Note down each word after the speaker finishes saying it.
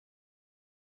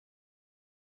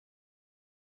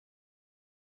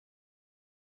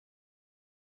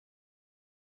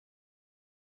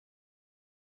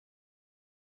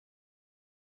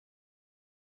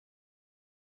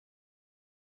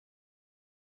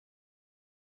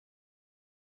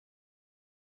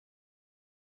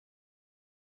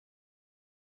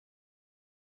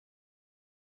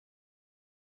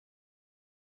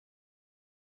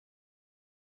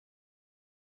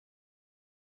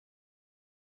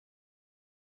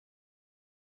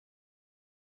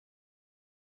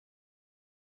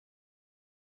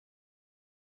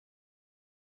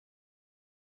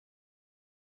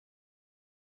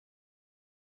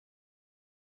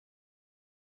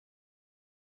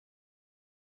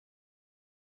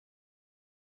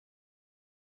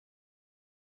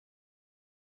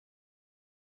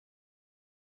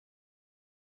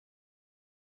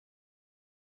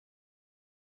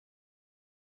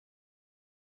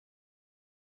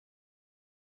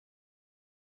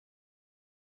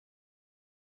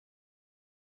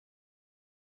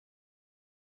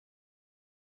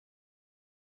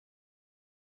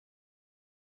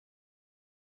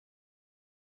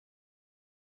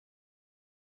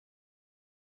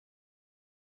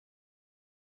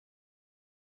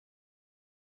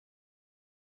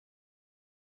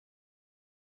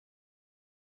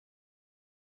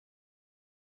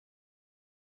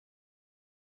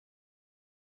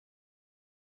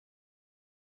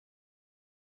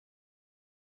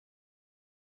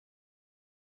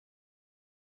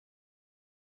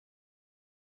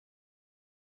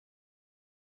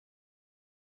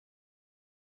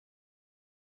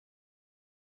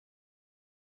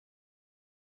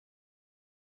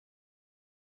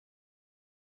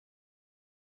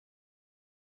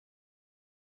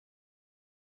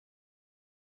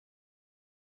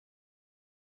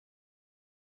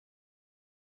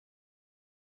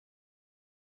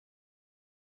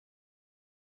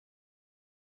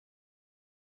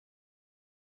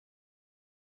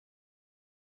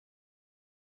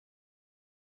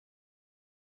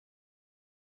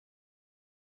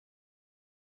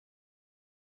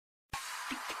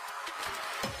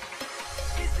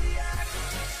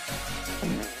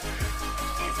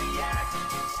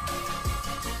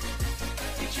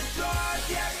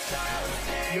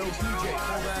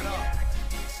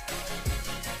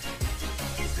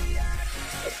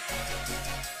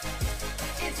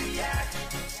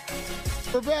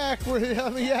We're back. We're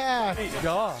on the Yak.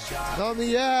 On the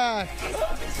Yak.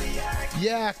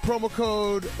 Yak, promo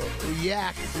code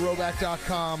Yak,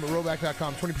 Roback.com.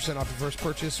 Roback.com, 20% off your first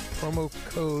purchase. Promo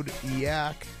code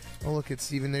Yak. Oh, look at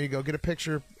Steven. There you go. Get a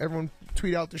picture. Everyone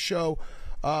tweet out the show.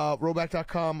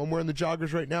 Roback.com. I'm wearing the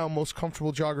joggers right now. Most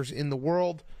comfortable joggers in the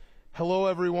world. Hello,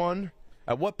 everyone.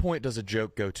 At what point does a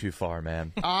joke go too far,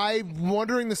 man? I'm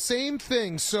wondering the same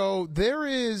thing. So there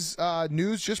is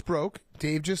news just broke.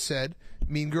 Dave just said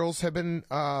Mean Girls have been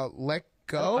let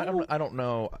go. I don't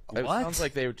know. It sounds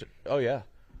like they were. Oh yeah.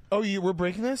 Oh, you were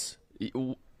breaking this?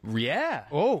 Yeah.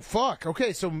 Oh fuck.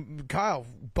 Okay, so Kyle,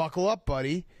 buckle up,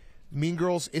 buddy. Mean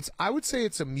Girls. I would say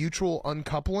it's a mutual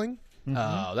uncoupling. Mm-hmm.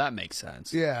 Oh, that makes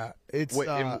sense. Yeah, it's. Wait,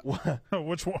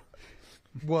 which one?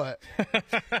 What?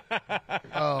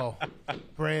 Oh,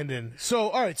 Brandon. So,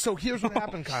 all right. So here's what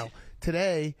happened, Kyle.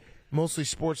 Today, Mostly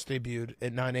Sports debuted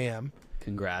at 9 a.m.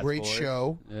 Congrats, Great boys.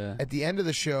 show. Yeah. At the end of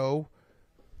the show,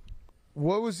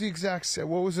 what was the exact?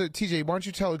 What was it, TJ? Why don't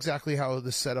you tell exactly how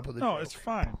the setup of the? No, joke? it's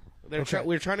fine. We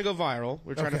were trying to go viral.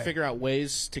 We were trying to Okay. figure out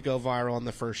ways to go viral on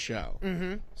the first show.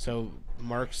 Mm-hmm. So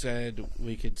Mark said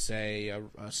we could say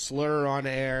a slur on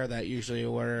air that usually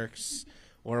works,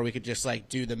 or we could just like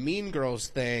do the Mean Girls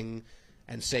thing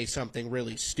and say something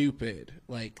really stupid,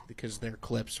 like because there are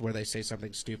clips where they say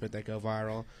something stupid that go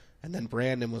viral. And then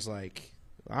Brandon was like,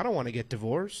 "I don't want to get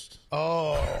divorced."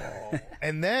 Oh,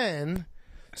 and then,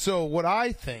 so what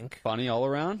I think, Funny all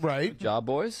around. right? Good job,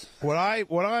 boys. What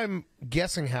I'm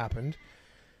guessing happened.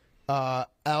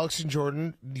 Alex and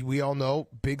Jordan, we all know,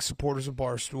 big supporters of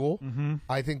Barstool. Mm-hmm.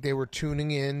 I think they were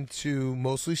tuning in to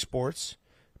Mostly Sports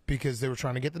because they were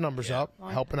trying to get the numbers up,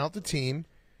 helping out the team.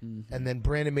 Mm-hmm. And then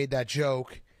Brandon made that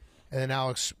joke, and then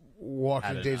Alex walked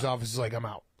into Dave's office is like, "I'm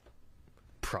out."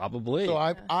 Probably. So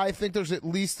I think there's at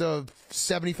least a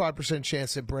 75%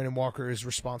 chance that Brandon Walker is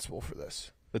responsible for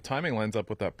this. The timing lines up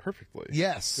with that perfectly.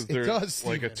 Yes, 'Cause it there's does,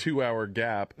 like a Steven. 2-hour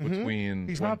gap between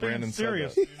He's when not being Brandon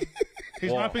serious. said that.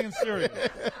 He's not being serious.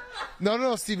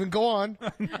 No, Steven, go on.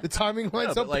 The timing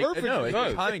lines up perfectly. No,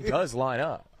 the timing does line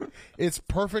up. It's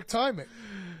perfect timing.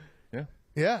 Yeah.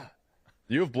 Yeah.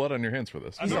 You have blood on your hands for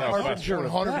this. I know.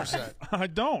 100%. I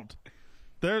don't.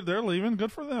 They're leaving.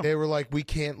 Good for them. They were like, we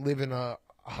can't live in a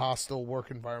hostile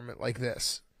work environment like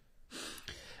this.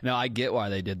 No, I get why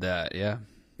they did that. Yeah.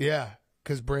 Yeah,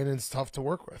 because Brandon's tough to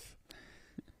work with.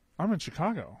 I'm in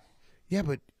Chicago. Yeah,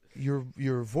 but your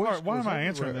voice. All right, why goes am I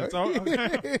answering everywhere.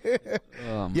 this?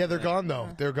 Oh, okay. Yeah, they're gone though.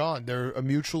 They're gone. They're a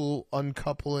mutual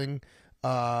uncoupling.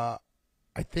 I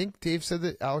think Dave said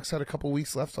that Alex had a couple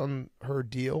weeks left on her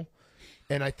deal,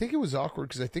 and I think it was awkward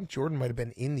because I think Jordan might have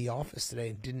been in the office today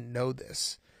and didn't know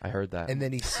this, I heard that. and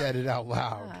then he said it out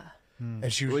loud,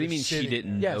 and she was. What do you just mean she sitting-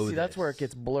 didn't yeah, know see, that's this? where it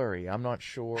gets blurry. I'm not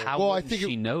sure. How Well, I wouldn't think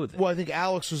she know this? Well, I think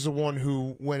Alex was the one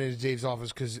who went into Dave's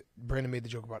office because Brandon made the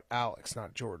joke about Alex,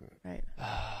 not Jordan. Right.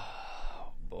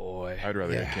 Boy. I'd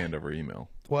rather Yeah. get canned over email.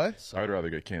 What? I'd rather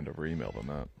get canned over email than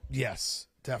that. Yes,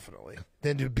 definitely.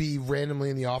 Than to be randomly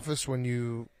in the office when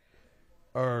you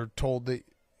are told that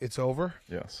it's over.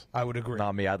 Yes. I would agree.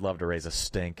 Not me. I'd love to raise a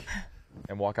stink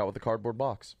and walk out with a cardboard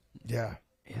box. Yeah,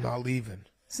 I'm not leaving.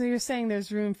 So you're saying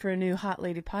there's room for a new Hot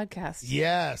Lady podcast?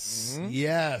 Yes,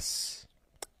 yes.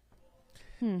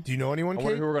 Do you know anyone, I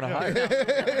wonder Kate? who we're going to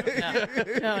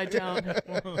hire. No, I don't.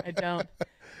 I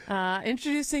don't.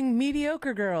 Introducing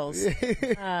Mediocre Girls,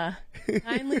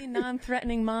 kindly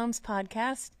non-threatening moms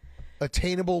podcast.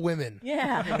 Attainable women.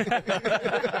 Yeah.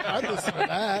 I'd listen to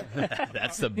that.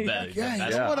 That's the best. Yeah,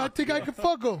 you know what? I think I could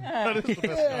fuck them.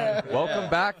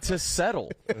 Welcome back to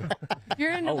Settle. If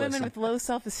you're into women listen. with low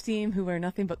self-esteem who wear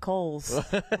nothing but coals,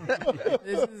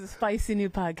 this is a spicy new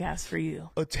podcast for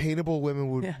you. Attainable women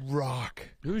would rock.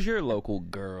 Who's your local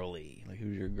girly? Like,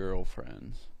 who's your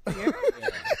girlfriends?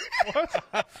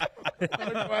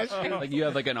 Like, you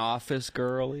have like an office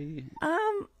girly?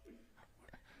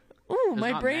 Ooh,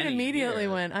 my not brain many immediately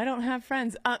here. went, I don't have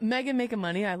friends. Megan Making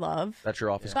Money, I love. That's your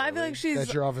office. But I feel like she's.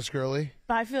 That's your office girly?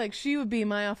 But I feel like she would be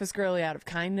my office girly out of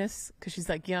kindness because she's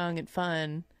like young and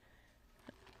fun.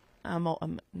 I'm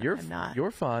not.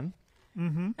 You're fun.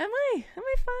 Am I? Am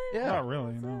I fun? Yeah. Not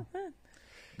really, no.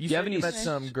 You have said any you met s-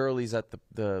 some girlies at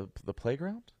the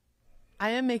playground?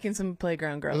 I am making some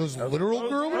playground Are girls. those literal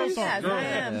girlies? Yes, I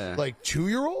am. Yeah. Like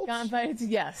 2-year-olds? Got invited to,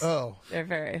 yes. Oh. They're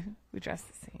very, we dress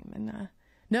the same. And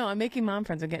no, I'm making mom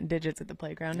friends. I'm getting digits at the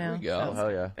playground now. There we go. So it's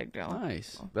Hell yeah. a big deal.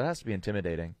 Nice. That has to be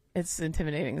intimidating. It's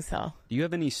intimidating as hell. Do you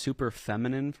have any super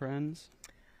feminine friends?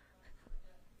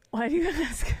 Why do you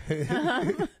ask?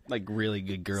 Like really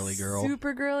good girly girl.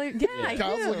 Super girly? Yeah, I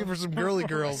Kyle's do. looking for some girly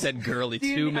girls. Said girly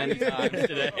too many times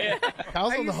today.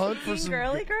 Kyle's Are on the you hunt for seeking some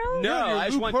girly girls? No, your I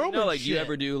just Lou want to know, Pearlman like, do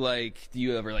shit.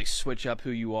 you ever like switch up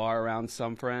who you are around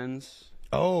some friends?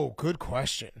 Oh, good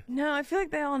question. No, I feel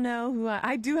like they all know who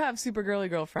I do have super girly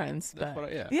girl friends, but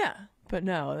what yeah, but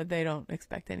no, they don't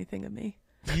expect anything of me.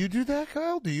 Do you do that,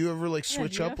 Kyle? Do you ever like Yeah,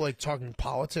 switch do you up, have- like talking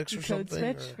politics or Code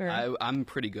something, switch? Or, I'm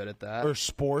pretty good at that, or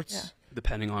sports? Yeah.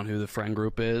 depending on who the friend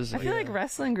group is. I feel like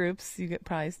wrestling groups, you get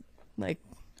probably like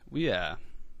Yeah,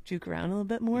 juke around a little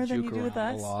bit more than you juke do with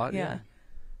around us. a lot, yeah.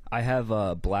 I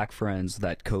have black friends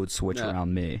that code switch Yeah.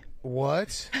 around me.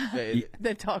 What?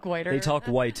 They talk whiter. They talk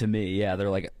white to me. Yeah,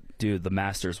 they're like, dude, the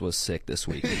Masters was sick this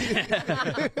week.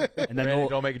 And then Randy,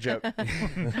 don't make a joke.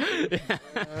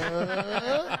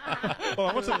 Oh,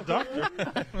 I went to the doctor.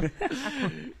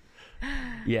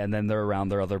 yeah, and then they're around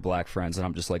their other black friends, and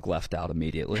I'm just like left out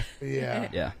immediately. Yeah.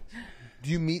 Yeah. Do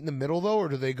you meet in the middle though, or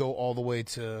do they go all the way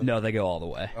to? No, they go all the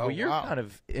way. Oh, Well, you're wow. kind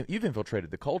of you've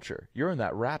infiltrated the culture. You're in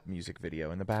that rap music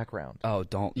video in the background. Oh,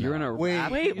 don't. you're in no. a Wait,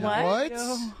 rap- Wait, what?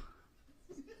 What?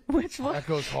 Which one? That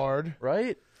goes hard.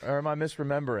 Right? Or am I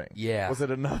misremembering? Yeah. Was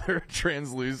it another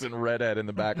translucent redhead in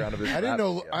the background of his? I didn't rap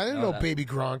know. video? I didn't know Baby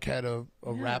Gronk had a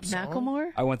rap song.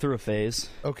 Macklemore? I went through a phase,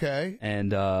 Okay.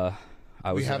 and I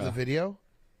was. We have the video.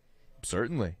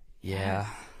 Certainly. Yeah.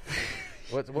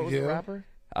 What was Yeah. the rapper?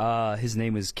 His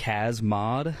name is Kaz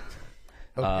Mod.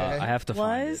 Okay. I have to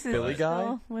find Was it. Philly it guy?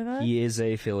 still with us? He is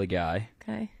a Philly guy.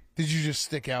 Okay. Did you just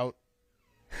stick out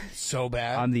so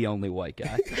bad? I'm the only white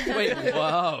guy. Wait,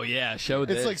 whoa, yeah, show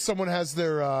this. It's like someone has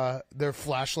their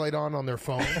flashlight on their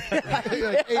phone.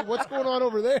 You're like, hey, what's going on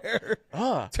over there?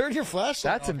 Turn your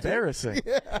flashlight. That's off. embarrassing.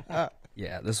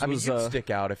 Yeah, this I mean, was you'd stick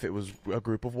out if it was a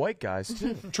group of white guys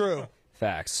too. True.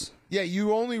 facts. Yeah,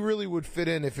 you only really would fit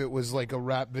in if it was like a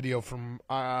rap video from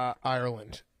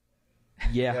Ireland.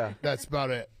 Yeah. That's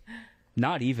about it.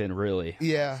 Not even really.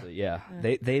 Yeah. So, yeah.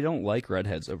 They don't like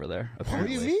redheads over there. What do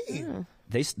Apparently. you mean?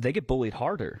 They get bullied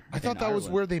harder. I thought that was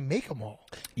where they make them all.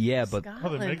 Yeah, but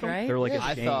Scotland, make 'em? right? they're like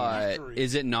I a chain. thought,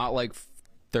 is it not like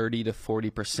 30 to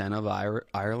 40% of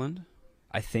Ireland?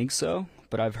 I think so,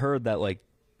 but I've heard that like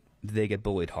they get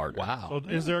bullied harder. Wow. So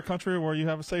is there a country where you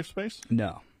have a safe space?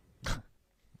 No.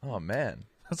 Oh man.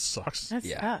 That sucks. That's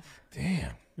Yeah. tough.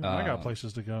 Damn. I got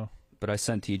places to go. But I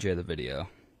sent TJ the video.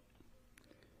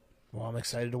 Well, I'm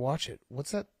excited to watch it.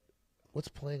 What's that? What's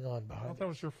playing on I behind? thought that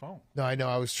was your phone. No, I know.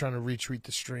 I was trying to retweet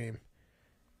the stream.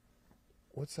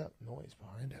 What's that noise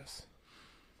behind us?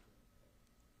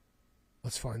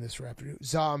 Let's find this rapper.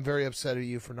 Za, I'm very upset at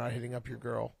you for not hitting up your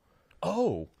girl.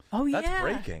 Oh. Oh, That's yeah.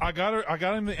 breaking. I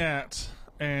got him the at,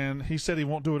 and he said he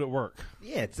won't do it at work.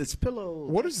 Yeah, it's pillow.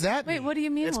 What does that Wait, mean? what do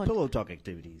you mean? It's one- pillow talk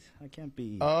activities. I can't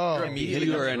be. Oh,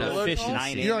 You are an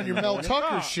efficiency. you're on your Mel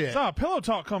Tucker shit. Stop. Pillow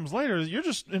talk comes later. You're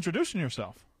just introducing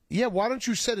yourself. Yeah, why don't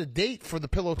you set a date for the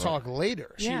pillow talk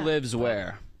later? She Yeah. lives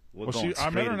where? We're Well, going I met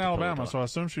straight her in into pillow Alabama, talk. so I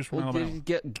assume she's from Well, Alabama.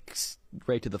 get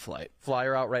right to the flight. Fly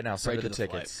her out right now. Send Right her to the the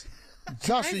tickets.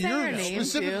 Josh, so Can I say her you're name,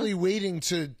 specifically too? waiting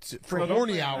for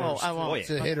horny hours Oh, I won't.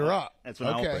 to hit her up. That's when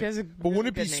I'll okay. break. She has a But wouldn't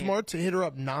it be really good name. smart to hit her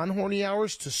up non-horny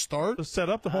hours to start? To set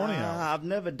up the horny hour. I've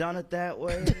never done it that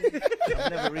way.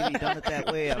 I've never really done it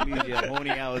that way. I'm usually a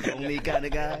horny hours only kind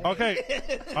of guy.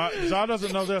 Okay. Zah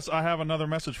doesn't know this. I have another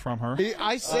message from her.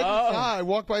 I said to Za, I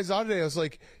walked by Za today. I was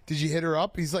like, "Did you hit her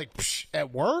up?" He's like, Psh,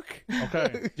 "At work."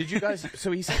 Okay. Did you guys?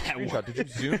 So he sent a screenshot. Did you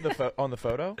zoom on the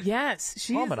photo? Yes,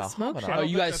 she is a Homina, smoke homina. show. Oh, you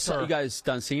think guys, that's her. you guys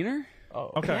done seen her?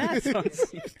 Okay. Yes.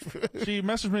 She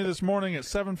messaged me this morning at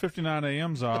 7:59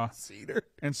 a.m. Zah,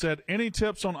 and said, "Any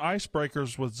tips on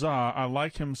icebreakers with Zah? I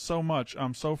like him so much.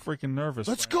 I'm so freaking nervous."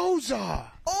 Let's go,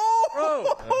 Za.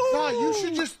 Oh, Za, you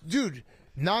should just, dude.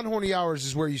 Non-horny hours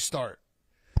is where you start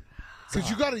because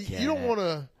you gotta. You don't want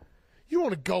to. You don't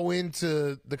want to go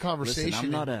into the conversation. Listen,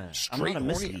 I'm not in a straight horny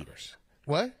misleader. hours.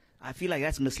 What? I feel like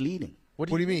that's misleading. What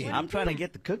do you mean? I'm trying to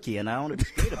get the cookie, and I want to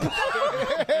be straight about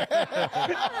it.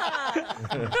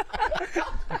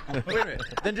 Wait a minute.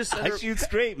 Then just send I her, shoot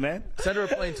straight, man. send her a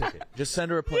plane ticket. Just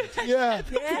send her a plane ticket. Yeah,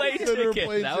 Plane Send her a ticket.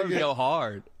 plane That would ticket. go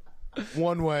hard.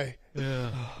 one way.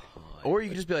 Or you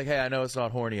can just be like, "Hey, I know it's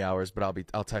not horny hours, but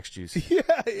I'll text you."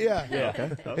 Yeah.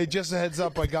 Okay. Hey, just a heads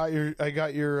up. I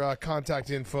got your contact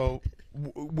info.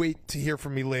 Wait to hear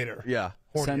from me later. Yeah.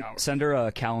 Horny hours. Send her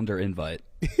a calendar invite.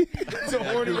 It's a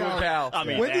horny Google hour. Cal.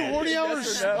 When do horny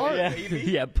hours start?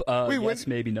 Yeah. Wait, when- yes,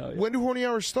 maybe no. When do horny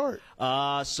hours start?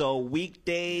 So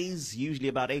weekdays, usually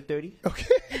about 8:30. Okay.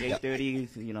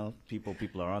 8:30, you know, people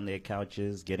are on their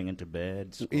couches, getting into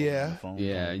bed. scrolling Yeah. on the phone,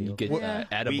 Yeah, kind of and you deal. get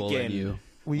edible in you.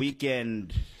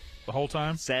 Weekend, the whole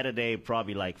time? Saturday,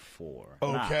 probably like 4.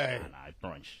 Okay. Nah,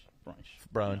 brunch.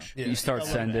 Brunch. Yeah. You start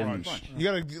sending. You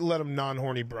gotta let them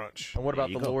non-horny brunch. And what about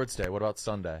There the you go. Lord's Day? What about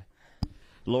Sunday?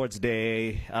 Lord's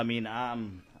Day. I mean,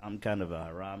 I'm kind of a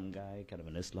Haram guy, kind of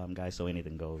an Islam guy, so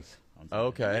anything goes. On Sunday.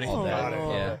 Okay. Anything Oh. that. Got it.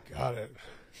 Yeah. Got it.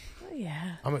 Oh,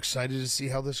 yeah. I'm excited to see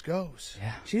how this goes.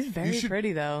 Yeah. She's very should-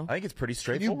 pretty, though. I think it's pretty Can you-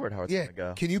 straightforward how it's yeah. gonna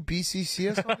go. Can you BCC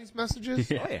us on these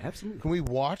messages? Oh yeah, absolutely. Can we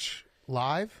watch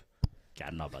live? I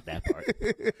don't know about that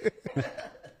part.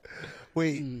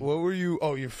 Wait, what were you?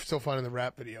 Oh, you're still finding the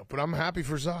rap video, but I'm happy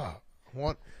for Za.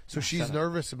 So she's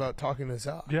nervous about talking to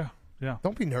Za. Yeah, yeah.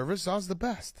 Don't be nervous. Za's the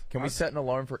best. Can we set an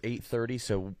alarm for 8:30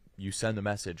 so you send the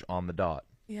message on the dot?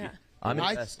 Yeah. I'm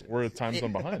I- invested. We're a time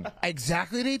zone behind.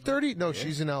 Exactly at 8:30? No,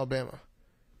 she's in Alabama.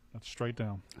 That's straight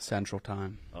down. Central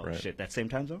Time. Oh Right. shit, that same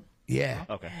time zone? Yeah.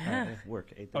 Okay.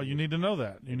 Work. 8:30. Oh, you need to know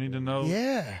that. You need to know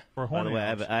Yeah. for By the horny way,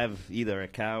 hours. I have either a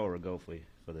cow or a goat for you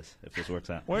for this if this works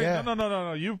out. Wait, Yeah.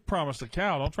 no. You promised a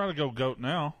cow. Don't try to go goat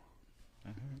now.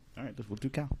 All right, we'll do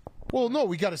cow. Well, no,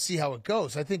 we got to see how it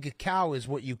goes. I think a cow is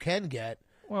what you can get.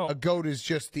 Well, A goat is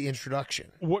just the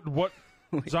introduction. what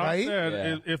Zach Right?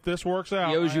 said, Yeah. if this works out,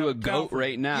 He owes I you have a cow goat for you.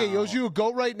 right now. Yeah, he owes you a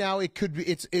goat right now. It could be.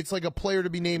 It's like a player to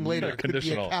be named later. It could be a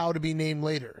Conditional. cow to be named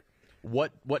later.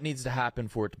 What needs to happen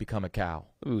for it to become a cow?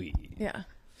 Ooh. Yeah.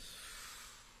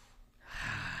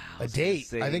 A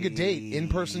date. I think a date.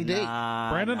 In-person date.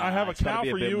 Brandon, I have a it's gotta cow be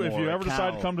for bit you if you more ever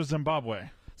decide to cow. come to Zimbabwe.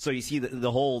 So you see,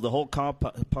 the whole cow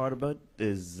part of it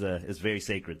is very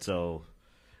sacred. So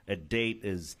a date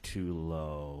is too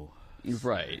low,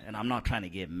 Right. and I'm not trying to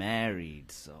get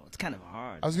married, so it's kind of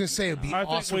hard. I was gonna say it'd be I think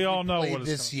awesome. we if all know played what it's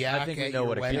this gonna- yak I think we at know your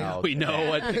what a wedding. cow. We know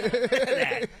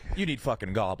what. You need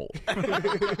fucking gobble.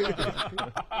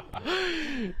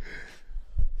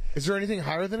 Is there anything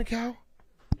higher than a cow?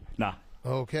 Nah,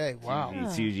 Okay. Wow.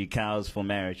 it's usually cows for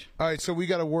marriage. All right. So we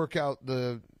got to work out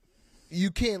the.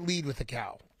 You can't lead with a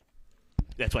cow.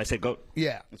 That's why I said goat.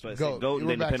 Yeah. That's why I goat. said goat, and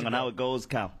We're then back depending to on how goat. it goes,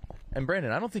 cow. And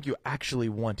Brandon, I don't think you actually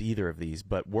want either of these,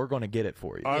 but we're going to get it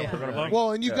for you. I would love,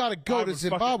 Well, and you got to go I to would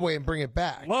Zimbabwe and bring it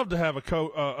back. love to have a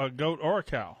goat or a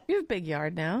cow. You have a big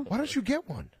yard now. Why don't you get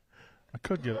one? I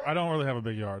could get it. I don't really have a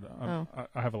big yard. Oh.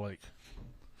 I have a lake.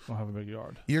 I don't have a big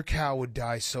yard. Your cow would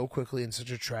die so quickly in such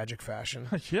a tragic fashion.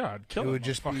 Yeah, I'd kill It would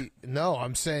just be. No,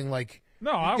 I'm saying like.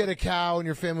 No, You I get would. a cow and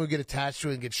your family would get attached to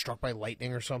it and get struck by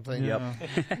lightning or something. Yep.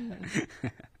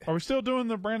 Are we still doing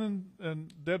the Brandon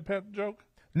and dead pet joke?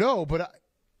 No, but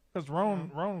Because Roan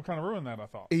kind of ruined that, I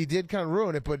thought. he did kind of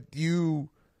ruin it. But do you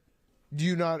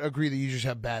not agree that you just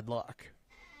have bad luck?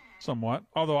 Somewhat.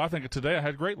 Although I think today I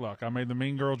had great luck. I made the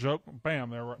mean girl joke. Bam,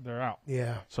 they're out.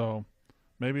 Yeah. So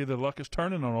maybe the luck is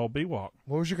turning on old B-Walk.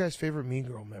 What was your guys' favorite Mean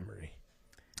Girl memory?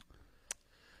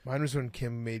 Mine was when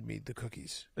Kim made me the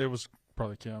cookies. It was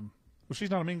probably Kim. Well,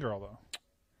 she's not a mean girl, though.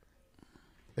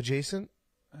 Adjacent?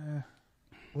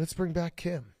 Let's bring back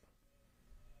Kim.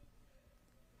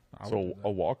 So a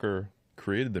walker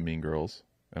created the Mean Girls,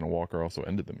 and a walker also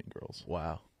ended the Mean Girls.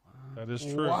 Wow. That is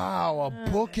true. Wow, a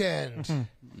bookend.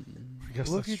 I guess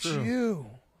Look that's at true. you.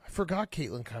 I forgot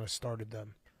Caitlin kind of started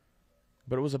them.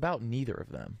 But it was about neither of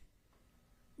them.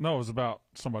 No, it was about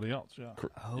somebody else, yeah.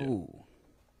 Oh.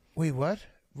 Wait, what?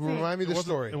 Remind me It the wasn't-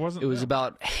 story. It wasn't. It was them.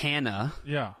 about Hannah,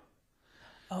 Yeah.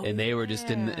 and they were just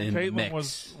in the Caitlin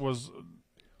mix. was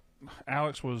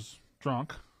Alex was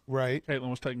drunk. Right, Caitlin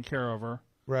was taking care of her.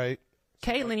 right.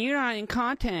 Caitlin, you're not in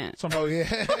content. Oh,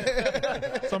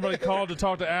 yeah. Somebody called to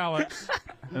talk to Alex,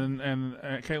 and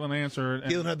Caitlin answered.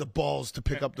 And, Caitlin had the balls to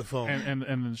pick up the phone. and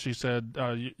then she said,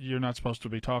 "You're not supposed to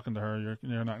be talking to her.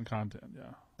 You're not in content."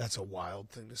 Yeah. That's a wild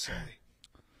thing to say.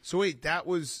 So wait, that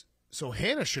was... So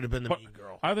Hannah should have been the But mean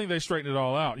girl. I think they straightened it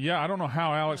all out. Yeah, I don't know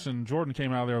how Alex and Jordan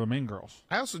came out of there the mean girls.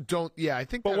 I also don't... Yeah, I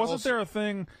think But that wasn't also, there a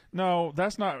thing? No,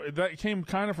 that's not. That came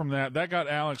kind of from that. That got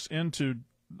Alex into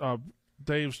the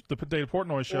Dave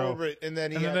Portnoy show, Oh, right, and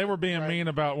then they were being right. mean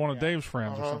about one of Dave's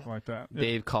friends or something like that.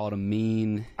 Dave called him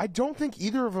mean. I don't think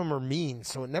either of them are mean,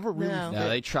 so it never really No. fit. No,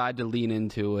 they tried to lean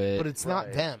into it. But it's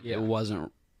not them. It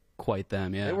wasn't quite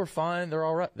them. Yeah. They were fine. They're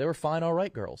all right. They were fine, all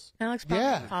right girls. Alex brought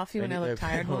Yeah. me coffee when They- I looked they-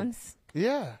 tired once.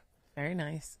 Yeah. Very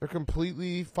nice. They're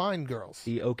completely fine girls.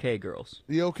 The okay girls.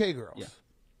 The okay girls. Yeah.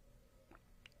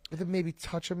 With it maybe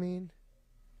touch a mean?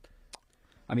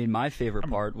 I mean, my favorite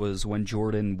part was when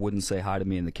Jordan wouldn't say hi to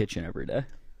me in the kitchen every day.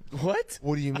 What?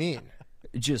 What do you mean?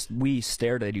 Just we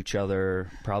stared at each other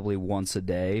probably once a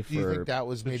day Do you for. think that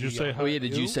was maybe... you say young hi? Oh yeah,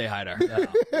 did you say hi to her?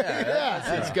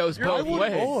 Yeah. This goes both I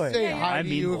wouldn't ways. say hi I to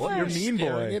mean, you if boy. you're You're mean boy.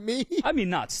 staring at me. I mean,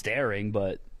 not staring,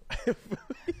 but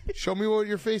Show me what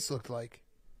your face looked like.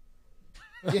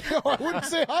 I wouldn't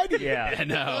say hi to you. Yeah,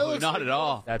 no, not at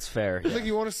all. That's fair. It's like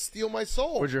you want to steal my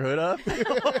soul. Was your hood up?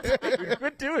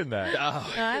 Quit doing that.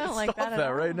 No, I don't like Stop that at that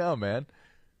all. right now, man.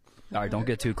 All right, don't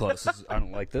get too close. I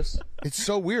don't like this. It's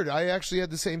so weird. I actually had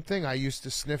the same thing. I used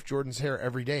to sniff Jordan's hair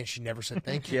every day, and she never said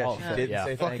thank you. Yeah, she didn't yeah.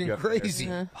 say thank Fucking you.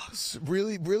 crazy.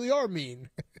 Really, really are mean.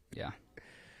 Yeah.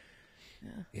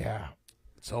 Yeah,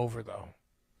 it's over though.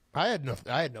 I had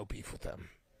no beef with them.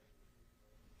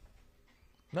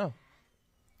 No.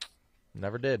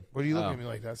 Never did. What are you looking at me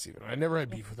like that, Steven? I never had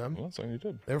beef with them. Well, that's something you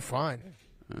did. They were fine.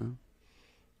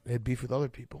 They had beef with other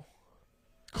people.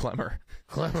 Clemmer.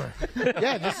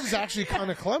 Yeah, this is actually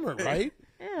kind of Clemmer, right?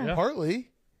 Yeah. Partly.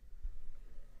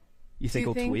 You think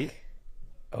he'll tweet?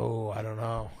 Oh, I don't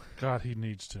know. God, he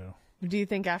needs to. Do you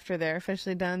think after they're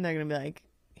officially done, they're going to be like,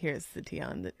 here's the tea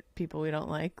on the people we don't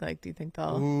like? Like, do you think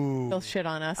they'll shit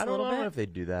on us I a don't little know bit? if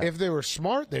they'd do that. If they were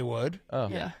smart, they would. Oh.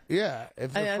 Yeah. Yeah.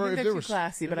 If I think they're too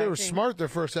classy, but if they I were think- smart, their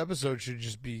first episode should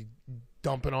just be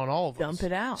dumping on all of us. Dump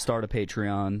it out. Start a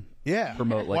Patreon. Yeah.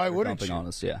 Promote like Why they're wouldn't dumping you? on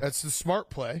us. Yeah. That's the smart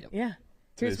play. Yeah.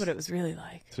 Here's what it was really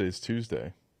like. Today's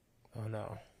Tuesday. Oh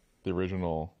no. The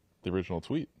original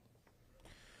tweet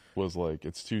was like,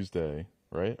 "It's Tuesday,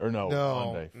 right?" Or no,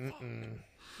 Monday.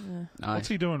 Nice. What's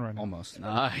he doing right now? Almost.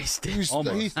 Nice.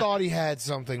 He thought he had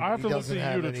something. I have but to he look doesn't at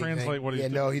have you to anything. translate what he's Yeah,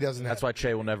 no, he doesn't. That's have why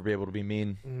Che will never be able to be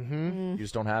mean. Mm-hmm. You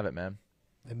just don't have it, man.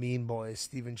 The mean boy,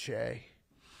 Stephen Che.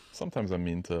 Sometimes I'm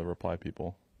mean to reply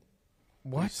people.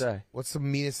 What? you say? What's the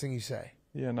meanest thing you say?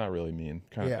 Yeah, not really mean.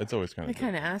 Kind of. Yeah. It's always kind They of.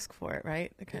 kind of ask for it,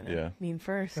 right? They kind of Yeah. mean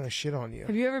first. Kind of shit on you.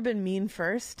 Have you ever been mean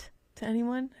first to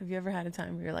anyone? Have you ever had a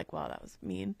time where you're like, wow, that was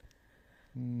mean?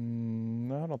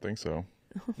 No, I don't think so.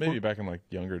 Maybe back in like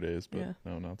younger days, but Yeah.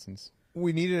 no, not since.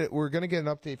 We're going to get an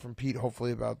update from Pete,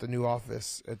 hopefully, about the new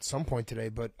office at some point today.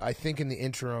 But I think in the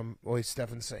interim,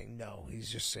 Stefan's saying no. He's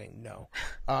just saying no.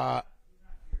 I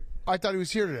thought he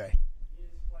was here today.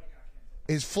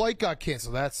 His flight got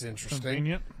canceled. That's interesting.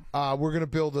 Convenient. We're going to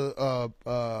build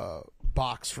a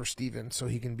box for Steven so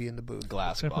he can be in the booth.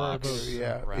 Glass Temporary box. booth.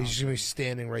 Yeah, Round. he's just going to be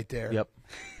standing right there. Yep.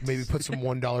 Maybe put some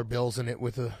 $1 bills in it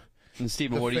with a. And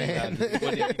Steven, The what do you fan. got?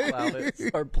 What do you Cloud it.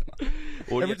 what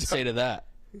do you have to say to that?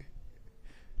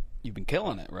 You've been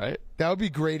killing it, right? That would be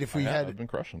great if we I've had been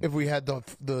crushing. if we had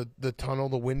the tunnel,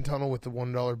 the wind tunnel with the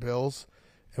 $1 bills,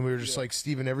 and we were just like,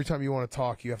 Steven, every time you want to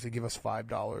talk, you have to give us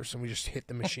 $5, and we just hit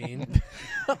the machine.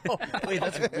 Wait,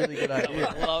 that's a really good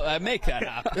idea. Well, I make that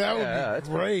happen. That would Yeah, be that's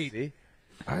great. See?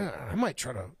 I might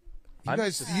try to. You I'm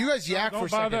guys yak for Don't a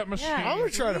buy second. that machine. I'm gonna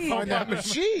try to find that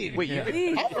machine. Wait, you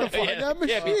I'm gonna find that a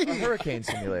machine. hurricane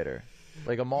simulator,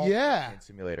 like a mall Yeah. hurricane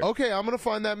simulator. Okay, I'm gonna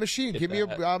find that machine. Give me a.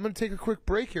 that. I'm gonna take a quick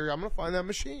break here. I'm gonna find that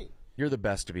machine. You're the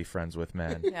best to be friends with,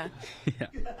 man. Yeah.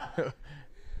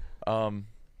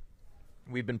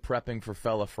 We've been prepping for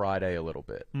Fella Friday a little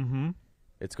bit. Mm-hmm.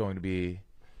 It's going to be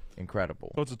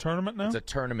incredible. So it's a tournament now? It's a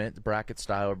tournament, bracket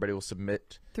style. Everybody will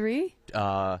submit. 3?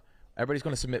 Everybody's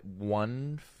going to submit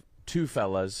two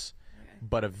fellas,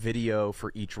 but a video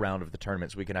for each round of the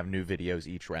tournament, so we can have new videos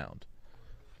each round.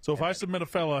 So if I submit a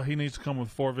fella, he needs to come with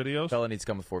 4 videos? Fella needs to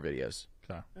come with 4 videos.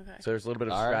 Okay. So there's a little bit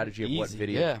of All right, strategy of what easy,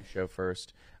 video yeah. you show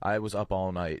first. I was up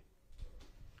all night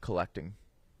collecting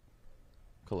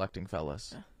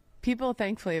fellas. People,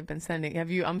 thankfully, have been sending.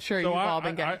 Have you? I'm sure So you've all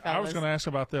been getting I was fellas. going to ask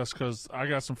about this because I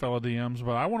got some fella DMs,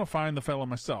 but I want to find the fella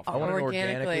myself. I want an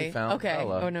organically found okay.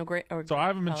 fella. Oh no, great. So I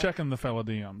haven't been fella. checking the fella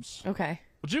DMs. Okay.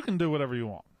 But you can do whatever you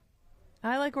want.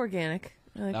 I like organic.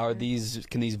 I like Now, can these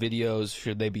videos,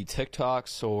 should they be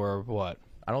TikToks or what?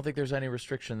 I don't think there's any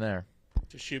restriction there.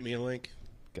 Just shoot me a link.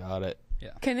 Got it. Yeah.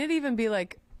 Can it even be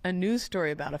like a news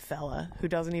story about a fella who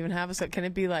doesn't even have a? So can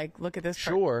it be like, look at this?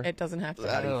 Sure. It doesn't have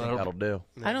to. How do you think that'll do?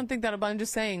 I don't think that'll. But I'm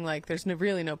just saying, like, there's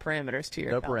really no parameters to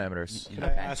your. No fella. parameters. Can I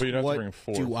Okay. ask But you'd have to what bring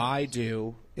 4. do I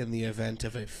do in the event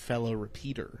of a fellow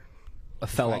repeater? A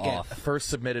fella I get- off. First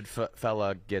submitted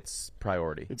fella gets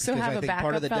priority. So Because have I a think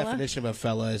part of the backup fella? definition of a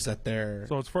fella is that they're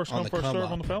So it's first on come, the first come serve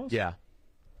up. on the fellas? Yeah.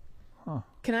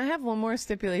 Can I have one more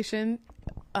stipulation?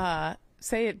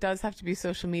 Say it does have to be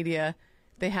social media.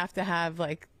 They have to have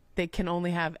like they can only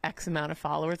have X amount of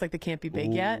followers. Like they can't be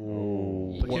big yet. Can't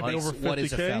be What is- over what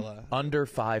is a 50K? fella? Under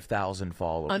 5,000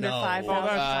 followers. Under No. 5,000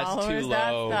 that's followers. too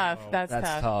That's low. tough. That's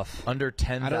That's tough. Under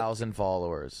 10,000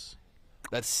 followers.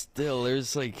 That's still,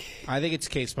 there's like... I think it's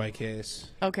case by case.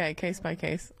 Okay, case by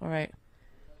case. All right.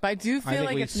 But I do feel think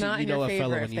like we it's see- not you in know your a fella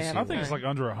favor when if you they see have. I think it's like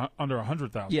under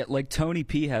 100,000. Yeah, like Tony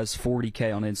P has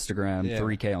 40K on Instagram, Yeah.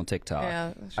 3K on TikTok.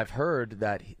 Yeah. I've heard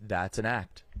that that's an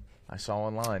act. I saw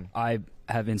online. I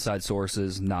have inside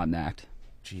sources, not an act.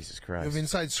 Jesus You have Christ.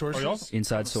 inside sources. y'all-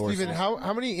 Inside sources. Steven,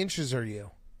 how many inches are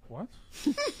you? What?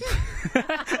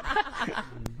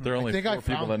 There are only think I 4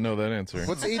 people found that know that answer.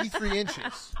 What's 83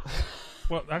 inches?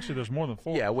 Well, actually, there's more than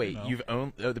 4. Yeah, wait. you know. You've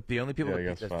owned the only people Yeah, I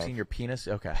guess that have 5. seen your penis.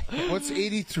 Okay. What's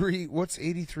 83? What's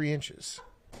 83 inches?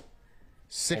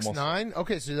 6'9"?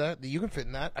 Okay, so that you can fit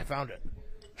in that. I found it.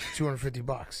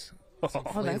 $250.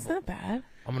 Oh, that's not bad.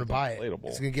 I'm gonna buy it. inflatable.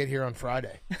 It's gonna get here on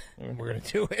Friday. And we're gonna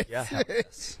do it. Yeah.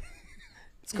 It's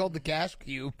called the Cash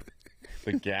Cube.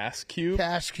 The gas cube?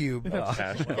 Cash Cube.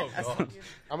 Cash cube.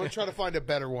 I'm gonna try to find a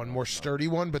better one, more sturdy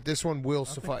one, but this one will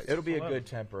suffice. It'll be a good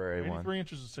temporary 83 one.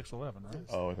 inches is 6'11", right?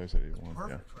 Oh, I thought you said 81.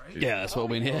 Perfect, right? Yeah, that's what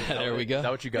we need. There we Is that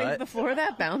go. what you Wait, is got? the floor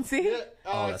that bouncy?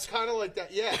 It's kind of like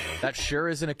that. Yeah. That sure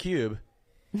isn't a cube.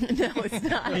 No, it's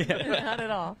not. Not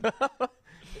at all.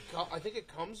 I think it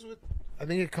comes with. I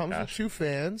think it comes with 2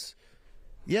 fans.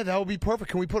 Yeah, that would be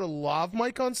perfect. Can we put a lav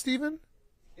mic on, Steven?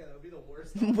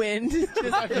 Wind. Just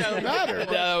Doesn't matter.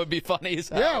 That would be funny as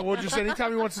hell. Yeah, well, just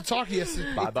anytime he wants to talk, he has to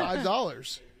pay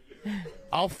 $5.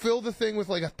 I'll fill the thing with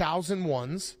like 1,000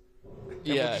 ones. And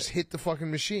we'll just hit the fucking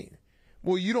machine.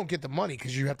 Well, you don't get the money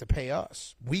because you have to pay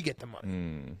us. We get the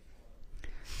money.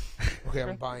 Okay,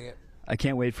 I'm buying it. I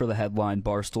can't wait for the headline: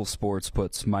 Barstool Sports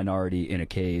puts minority in a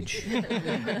cage.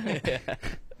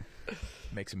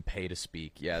 Makes him pay to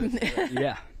speak. Yeah.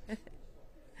 Yeah.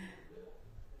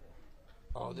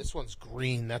 Oh, this one's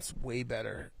green. That's way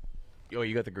better. Oh,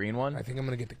 you got the green one? I think I'm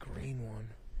gonna get the green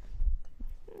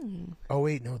one. Oh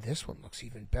wait, no, this one looks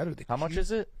even better. How much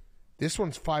is it? This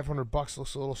one's $500.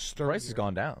 Looks a little sturdier. Price has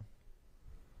gone down.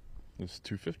 It was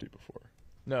 250 before.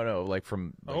 No, like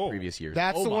from previous years.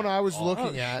 That's the one I was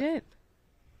looking Oh, at. shit.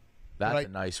 That's a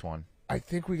nice one. I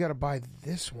think we got to buy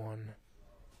this one.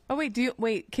 Oh,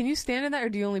 wait, can you stand in that or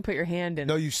do you only put your hand in?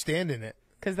 No, you stand in it.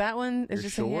 Because that one is You're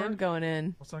just sure? a hand going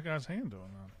in. What's that guy's hand doing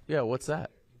now? Yeah, what's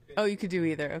that? Oh, you could do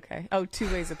either. Okay. Oh,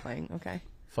 2 ways of playing. Okay.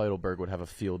 Feidelberg would have a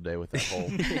field day with that hole.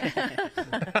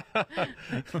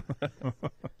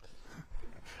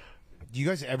 Do you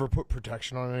guys ever put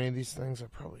protection on any of these things? I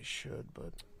probably should,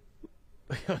 but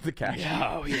The cash.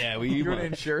 Yeah, oh, yeah. You're going to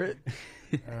insure it?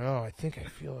 I don't know. I think I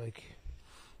feel like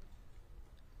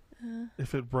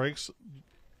If it breaks,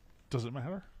 does it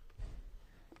matter?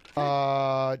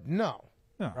 no.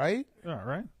 Yeah. Right? Yeah,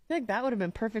 right? I think that would have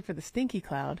been perfect for the stinky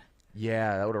cloud.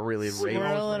 Yeah, that would have really raised.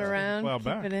 Swirl it around, Well, keep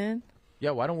back. it in. Yeah,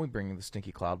 why don't we bring the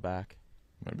stinky cloud back?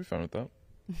 I'd be fine with that.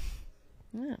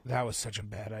 That was such a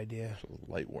bad idea.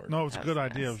 Light work. No, it was a good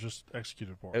idea. It was just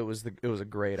executed poorly. It was a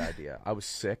great idea. I was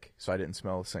sick, so I didn't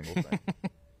smell a single thing.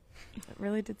 It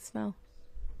really did smell.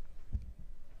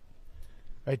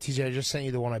 All right, TJ, I just sent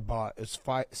you the one I bought. It's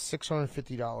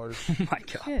 $650. Oh my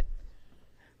God. Shit.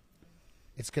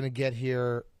 It's going to get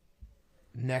here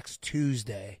next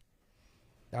Tuesday.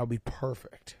 That'll be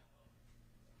perfect.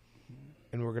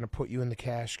 And we're going to put you in the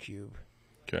cash cube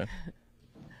Okay.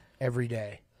 every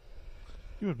day.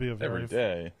 You would be a very Every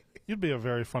day. You'd be a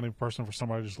very funny person for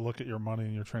somebody to just look at your money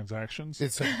and your transactions.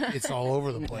 It's all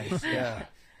over the place. Yeah.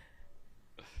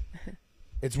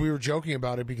 We were joking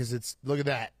about it because look at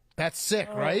that. That's sick,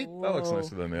 right? That looks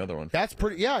nicer than the other one. That's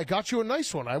pretty. Yeah, I got you a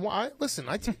nice one. Listen.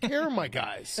 I take care of my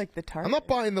guys. Like the Target. I'm not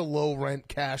buying the low rent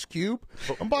cash cube.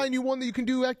 I'm buying you one that you can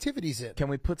do activities in. Can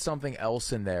we put something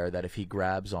else in there that if he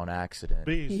grabs on accident,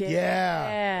 Bees.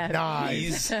 Yeah.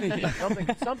 Bees.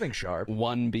 something sharp?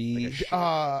 1 bee.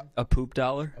 A poop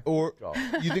dollar? Or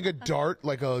you think a dart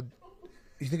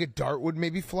you think a dart would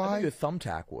maybe fly? Maybe a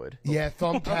thumbtack would. Yeah,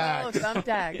 Oh, thumbtacks.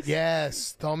 thumbtacks.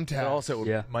 Yes, But thumbtacks. also,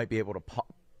 it might be able to pop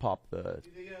the.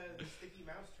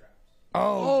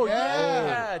 Oh,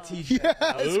 yeah. TJ.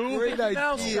 Yes, great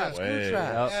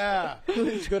idea. Yeah.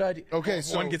 Good idea. Okay,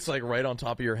 so One gets like right on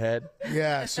top of your head.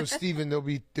 yeah, so Steven, there'll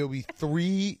be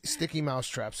 3 sticky mouse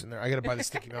traps in there. I got to buy the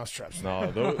sticky mouse traps.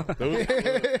 No, those Wait,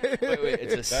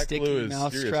 it's a That sticky glue is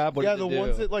mouse serious. trap? What Yeah, does the it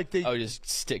ones do? that like Oh, it just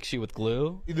sticks you with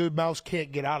glue? the mouse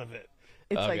can't get out of it.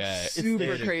 It's like Okay. super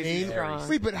It's crazy very- strong.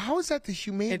 Wait, but how is that the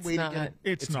humane It's way not. to get it?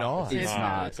 It's not. not. It's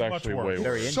not. It's actually Much way worse.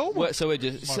 worse. So much. What, so it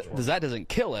just that doesn't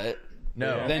kill it.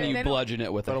 No. Then you They don't- bludgeon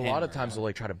it with But a lot hammer. of times they'll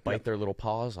like try to bite their little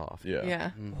paws off. Yeah.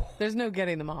 Yeah. There's no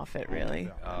getting them off it, really.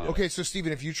 Okay, so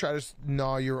Steven, if you try to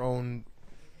gnaw your own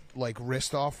like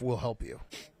wrist off, we'll help you.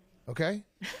 Okay?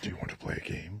 Do you want to play a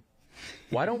game?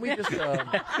 Why don't we just?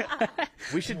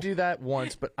 We should do that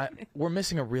once, but we're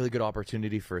missing a really good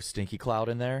opportunity for a stinky cloud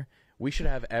in there. We should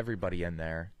have everybody in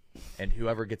there, and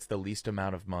whoever gets the least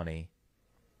amount of money,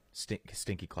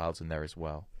 stinky clouds in there as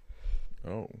well.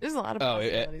 Oh. There's a lot of Oh,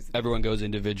 possibilities. everyone goes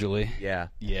individually. Yeah.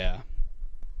 Yeah.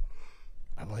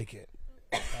 I like it.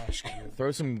 Gosh, cute.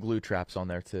 Throw some glue traps on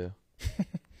there too.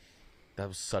 That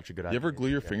was such a good idea. You ever glue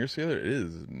your fingers together? It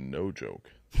is no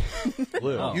joke.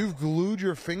 glue? You've glued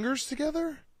your fingers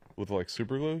together? With like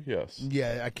super glue? Yes.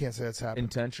 Yeah, I can't say that's happened.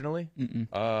 Intentionally?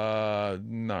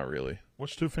 Not really.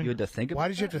 What's 2 fingers? You had to think about Why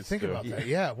did you have to think about that?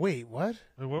 Yeah, wait, what?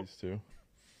 These two.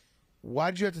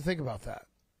 Why did you have to think about that?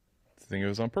 I think it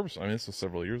was on purpose. I mean, this was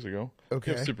several years ago.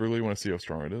 Okay. You have super glue, you want to see how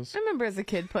strong it is. I remember as a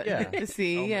kid putting it to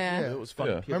see. Yeah. It was fun.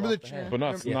 Yeah. To peel Remember off the the hand. But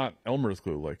not Elmer's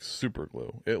glue, like super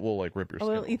glue. It will like rip your Oh,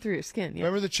 skin. it'll eat through your skin. Yeah.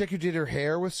 Remember the chick who did her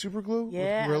hair with super glue?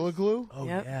 Yes. With Gorilla Glue? Oh,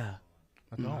 Yep. yeah.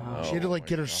 She had to like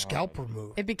get her scalp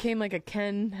removed. It became like a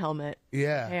Ken helmet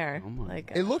Yeah. hair.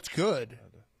 Like It looked good.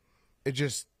 It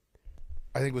just,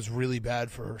 I think, was really bad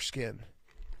for her skin.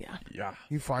 yeah. Yeah.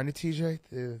 You find it, TJ?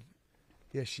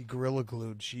 Yeah, she Gorilla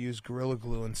Glued. She used Gorilla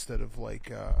Glue instead of like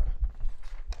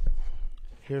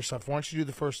hair stuff. Why don't you do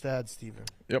the first ad, Steven?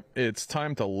 Yep, it's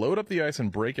time to load up the ice and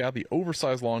break out the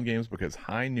oversized lawn games because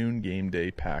High Noon Game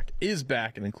Day Pack is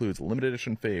back and includes limited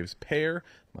edition faves, pear,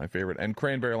 my favorite, and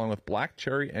cranberry, along with black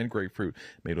cherry and grapefruit,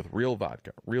 made with real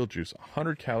vodka, real juice,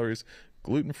 100 calories,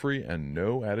 gluten-free, and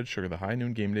no added sugar. The High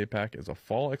Noon Game Day Pack is a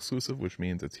fall exclusive, which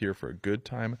means it's here for a good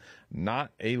time,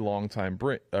 not a long time.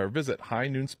 Visit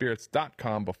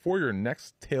highnoonspirits.com before your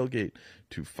next tailgate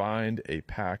to find a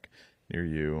pack near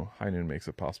you. High Noon makes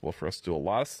it possible for us to do a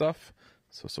lot of stuff,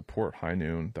 so support High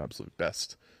Noon, the absolute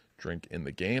best drink in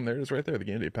the game. There it is right there, the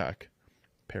Game Day Pack.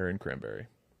 Pear and cranberry.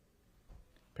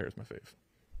 Pear is my fave.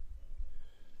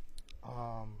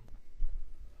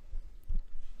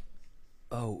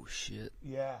 Oh shit!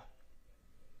 Yeah.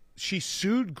 She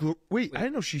sued. Wait, I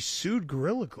didn't know she sued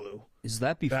Gorilla Glue. Is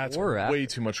that before That's or after? way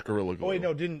too much Gorilla Glue. Oh wait,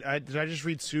 no, did I just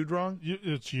read sued wrong?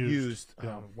 It's used.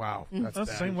 Yeah. Oh, wow, that's That's bad.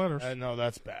 the same letters. No,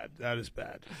 that's bad. That is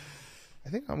bad. I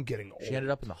think I'm getting old. She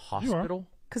ended up in the hospital.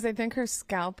 Because I think her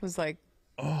scalp was like.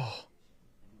 Oh.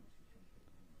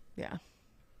 Yeah.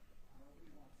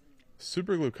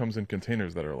 Super glue comes in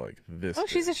containers that are like this. Oh,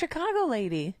 she's a Chicago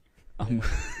lady.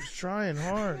 She's trying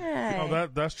hard. Hey. Oh,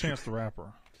 that's Chance the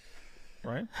Rapper,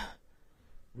 right?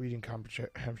 Reading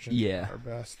comprehension. Yeah. Our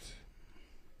best.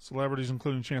 Celebrities,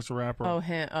 including Chance the Rapper. Oh,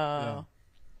 him. Yeah.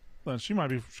 Well, she might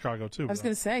be from Chicago too. I was though.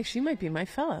 going to say, she might be my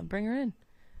fella. Bring her in.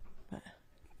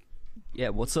 Yeah,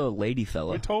 what's a lady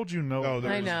fella? We told you no. No,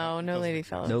 there I is know. No lady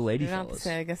fellas. No lady They're not the fellas.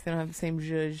 same. I guess they don't have the same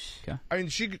judge. I mean,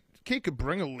 Kate could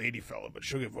bring a lady fella, but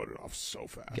she'll get voted off so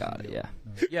fast. Got it, yeah.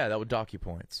 Yeah, that would dock you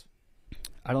points.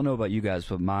 I don't know about you guys,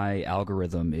 but my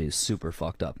algorithm is super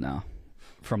fucked up now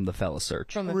from the fella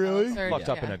search. From the Really? fella search, Fucked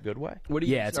up yeah. in a good way. What do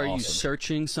you? Yeah, it's are you awesome.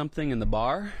 searching something in the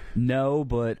bar? No,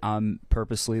 but I'm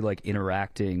purposely like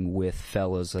interacting with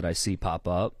fellas that I see pop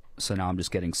up. So now I'm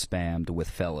just getting spammed with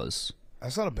fellas.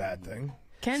 That's not a bad thing.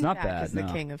 Ken not Jack bad, is the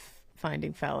no. king of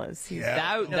finding fellas. He's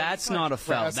That's not a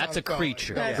fella. That's That's not a a fella.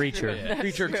 creature. That's Creature. true. That's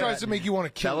Creature true. tries to make you want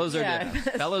to kill. Fellas are Yeah, different.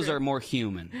 that's Fellas are more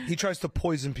human. He tries to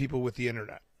poison people with the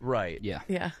internet. Right. Yeah.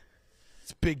 Yeah.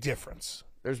 It's a big difference.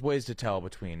 There's ways to tell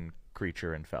between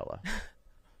creature and fella.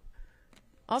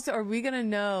 Also, are we going to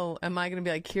know, am I going to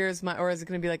be like, here's my, or is it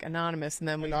going to be like anonymous and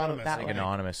then we Anonymous, vote that like way?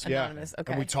 Anonymous. Anonymous,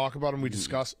 okay. And we talk about them, we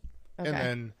discuss, and Okay.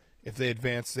 then if they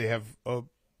advance, they have a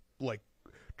like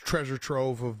treasure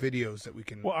trove of videos that we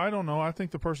can. Well, I don't know. I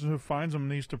think the person who finds them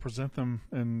needs to present them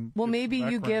and. Well, give maybe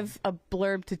you background. give a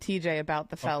blurb to TJ about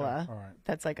the fella all right.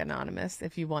 that's like anonymous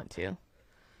if you want to.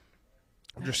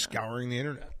 I'm just scouring the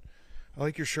internet. I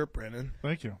like your shirt, Brandon.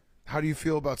 Thank you. How do you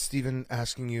feel about Steven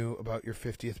asking you about your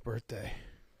 50th birthday?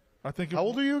 I think. How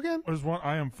old are you again?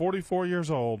 I am 44 years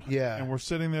old. Yeah. And we're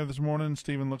sitting there this morning.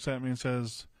 Steven looks at me and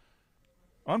says,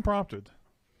 unprompted,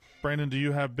 Brandon, do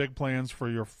you have big plans for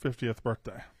your 50th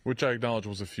birthday? Which I acknowledge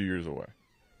was a few years away.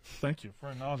 Thank you for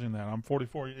acknowledging that. I'm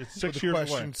 44. It's So 6 the years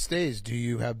question away. stays: do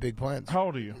you have big plans? How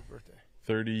old are you?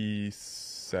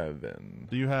 37.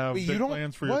 Do you have Wait, big you don't.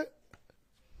 plans for what?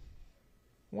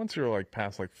 Once you're like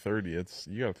past like 30,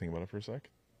 you got to think about it for a sec.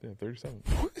 Yeah, 37.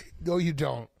 No, you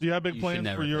don't. Do you have big You should plans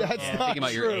never for your? That's not Thinking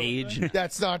about true. your age.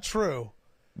 That's not true.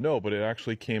 No, but it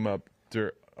actually came up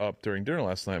during dinner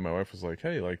last night. My wife was like,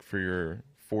 "Hey, like for your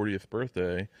 40th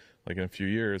birthday, like in a few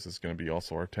years, it's going to be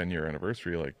also our 10-year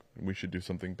anniversary. Like we should do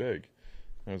something big."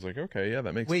 I was like, "Okay, yeah,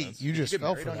 that makes Wait, sense." you just Get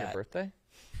fell married for on your that. birthday?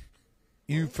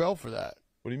 You fell for that.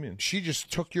 What do you mean? She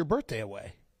just took your birthday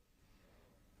away.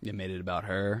 You made it about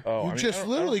her. Oh, You I mean, just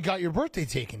literally got your birthday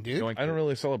taken, dude. Going I don't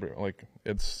really celebrate. Like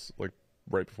it's like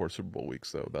right before Super Bowl week,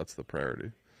 so that's the priority.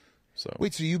 So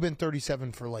Wait, so you've been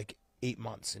 37 for like 8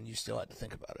 months, and you still had to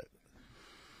think about it?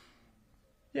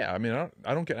 yeah, I mean,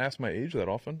 I don't get asked my age that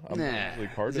often. I'm Nah. usually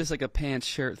Is carded this like a pants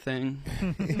shirt thing?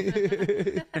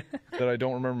 that I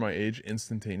don't remember my age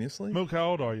instantaneously. Mook,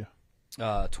 how old are you?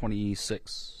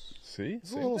 26. See,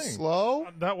 It's a little slow.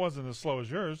 That wasn't as slow as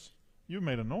yours. You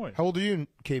made a noise. How old are you,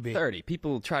 KB? 30.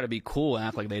 People try to be cool and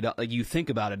act like they don't. Like you think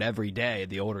about it every day.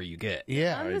 The older you get.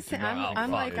 Yeah.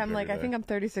 I'm like, I think I'm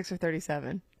 36 or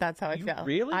 37. That's how I feel.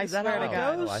 Really? I Is that swear how to it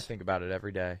God. goes? I think about it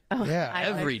every day. Yeah.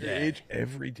 Every day. Age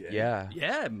every day. Yeah.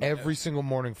 Yeah. Every single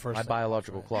morning first. My thing.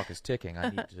 biological clock is ticking.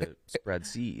 I need to spread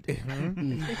seed.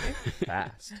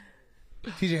 Fast.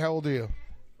 TJ, how old are you?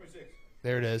 26.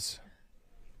 There it is.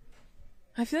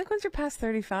 I feel like once you're past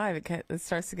 35, it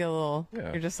starts to get a little.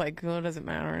 Yeah. You're just like, well, it doesn't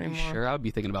matter anymore. Sure, I would be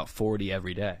thinking about 40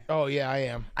 every day. Oh, yeah, I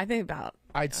am. I think about.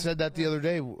 I said that the other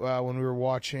day when we were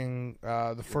watching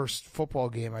the first football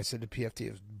game. I said to PFT,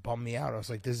 it bummed me out. I was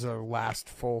like, this is our last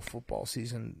full football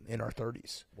season in our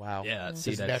 30s. Wow. Yeah.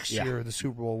 See Because that next year, the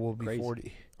Super Bowl will be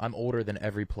 40. I'm older than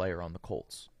every player on the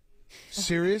Colts.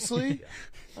 Seriously?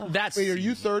 That's. Wait, are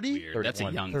you 30? Weird. That's a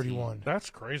 31. young team. 31. That's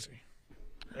crazy.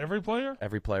 Every player?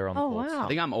 Every player on the Oh Colts. wow. I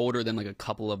think I'm older than like a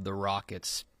couple of the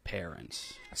Rockets'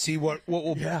 parents. See, what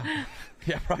will Yeah,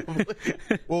 probably.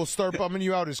 we'll start bumming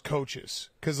you out as coaches.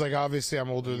 Because, like, obviously I'm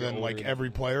older than, like, every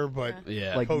player, but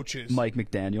Yeah. Like coaches. Mike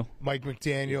McDaniel. Mike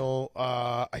McDaniel.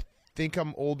 I think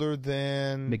I'm older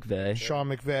than McVay. Sean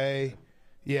McVay.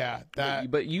 Yeah,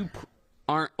 that. But you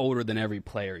aren't older than every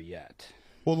player yet.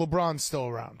 Well, LeBron's still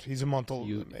around. He's a month older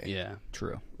You, than me. yeah,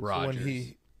 true. So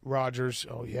Rodgers. Rodgers.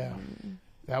 Oh yeah,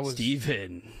 that was.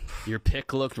 Steven, your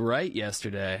pick looked right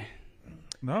yesterday.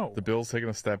 No. The Bills taking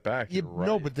a step back. Yeah, You're right.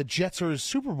 no, but the Jets are his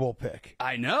Super Bowl pick.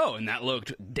 I know, and that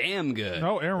looked damn good.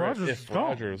 No, Aaron Rodgers is If gone.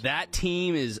 Rodgers. That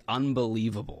team is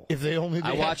unbelievable. If they only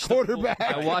I had watched quarterback,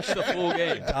 I watched the full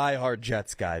game. Die-hard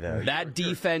Jets guy, though. That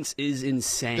defense is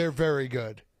insane. they're very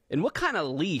good. And what kind of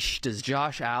leash does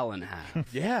Josh Allen have?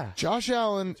 Yeah. Josh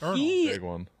Allen. Big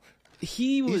one.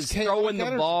 He was chaotic throwing the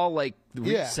energy. ball like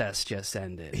Yeah. recess just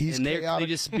ended. He's and they chaotic.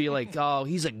 just be like, oh,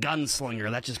 he's a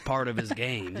gunslinger. That's just part of his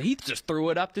game. He just threw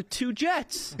it up to 2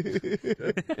 Jets.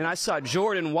 And I saw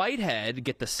Jordan Whitehead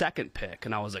get the second pick,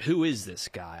 and I was like, who is this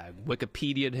guy? I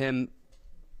Wikipedia'd him.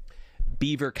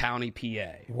 Beaver County,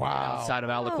 PA. Wow. Outside of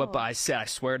Aliquippa. I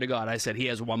swear to God, I said, he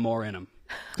has one more in him.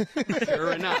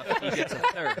 Sure enough, he gets a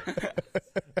third.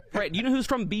 Right, do you know who's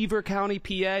from Beaver County,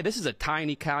 PA? This is a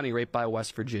tiny county right by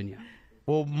West Virginia.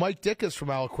 Well, Mike Ditka's from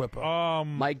Aliquippa.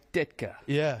 Mike Ditka.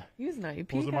 Yeah. He was an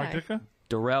IUP Was it Mike guy. Ditka?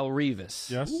 Darrell Revis.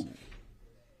 Yes.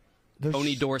 There's-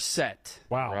 Tony Dorsett.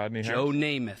 Wow. Rodney Joe Harrison.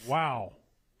 Namath. Wow.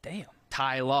 Damn.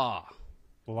 Ty Law.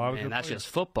 A lot of And good that's players.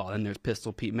 just football. Then there's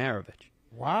Pistol Pete Maravich.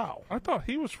 Wow. I thought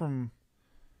he was from.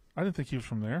 I didn't think he was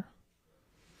from there.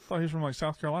 I thought he was from like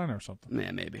South Carolina or something.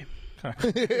 Yeah, maybe.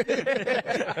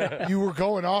 You were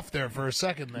going off there for a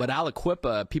second there. But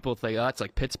Aliquippa, people think, oh, that's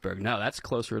like Pittsburgh. No, that's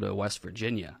closer to West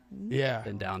Virginia yeah.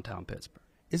 than downtown Pittsburgh.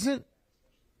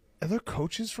 Are there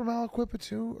coaches from Aliquippa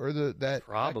too? Or that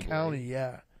Probably. county?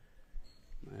 Yeah.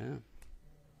 Yeah.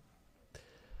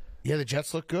 Yeah, the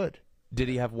Jets look good. Did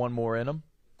he have one more in him?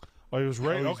 Oh, he was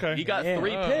right. Okay. He got 3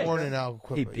 picks. Born in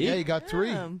Aliquippa. He did? Yeah, he got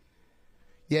 3. Damn.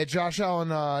 Yeah, Josh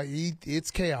Allen, it's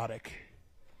chaotic.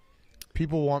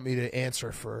 People want me to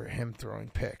answer for him throwing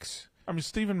picks. I mean,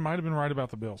 Steven might have been right about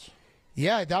the Bills.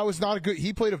 Yeah, that was not a good.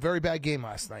 He played a very bad game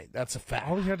last night. That's a fact.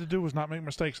 All he had to do was not make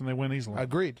mistakes, and they win easily.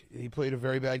 Agreed. He played a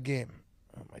very bad game.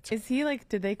 Oh, my Is he like?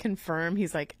 Did they confirm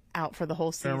he's like out for the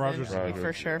whole season? Rodgers. Like,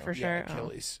 for sure, for sure. yeah, Oh.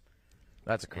 Achilles.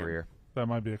 That's a career. That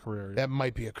might be a career. That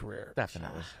might be a career.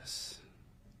 Definitely.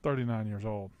 39 years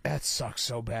old. That sucks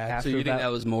so bad. So you think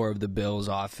that was more of the Bills'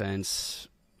 offense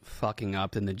fucking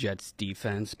up than the Jets'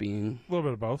 defense being? A little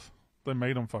bit of both. They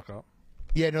made him fuck up.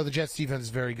 Yeah, no, the Jets defense is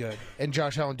very good, and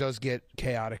Josh Allen does get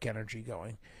chaotic energy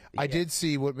going. I did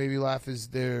see what made me laugh is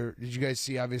there. Did you guys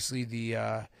see obviously the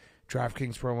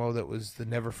DraftKings promo that was the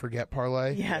Never Forget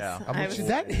parlay? Yes. Yeah. How I much was- did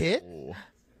that hit?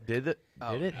 Did it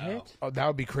hit? Oh, that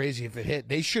would be crazy if it hit.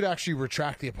 They should actually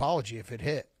retract the apology if it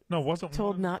hit. No, it wasn't.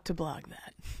 Told not to blog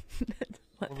that.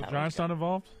 Let Was the that one Giants go. not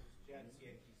involved?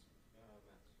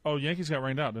 Oh, Yankees got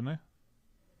rained out, didn't they?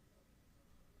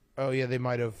 Oh yeah, they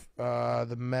might have.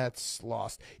 The Mets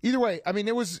lost. Either way, I mean,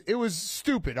 it was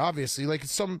stupid. Obviously, like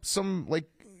some like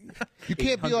you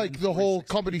can't be like the whole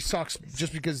company sucks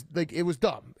just because like it was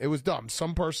dumb. It was dumb.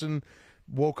 Some person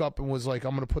woke up and was like,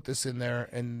 "I'm going to put this in there,"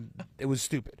 and it was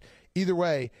stupid. Either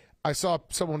way, I saw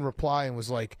someone reply and was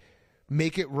like,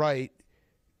 "Make it right.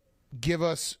 Give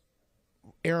us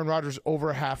Aaron Rodgers over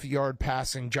a half yard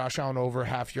passing, Josh Allen over a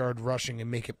half yard rushing, and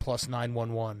make it plus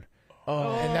 911."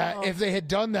 Oh. And that if they had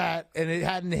done that and it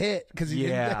hadn't hit because he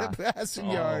didn't get a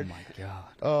passing yard. Oh my God.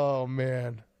 Oh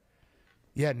man.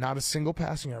 Yeah, not a single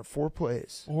passing yard. 4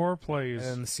 plays. 4 plays.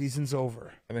 And the season's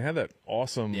over. And they had that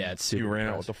awesome. Yeah, it's he super ran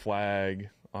out with impressive. the flag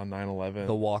on 9/11.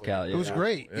 The walkout. It was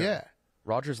great. Yeah.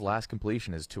 Rodgers' last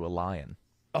completion is to a lion.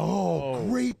 Oh,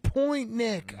 great point,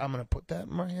 Nick. I'm going to put that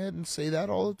in my head and say that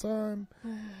all the time.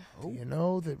 Do you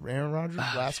know that Aaron Rodgers'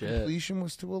 last completion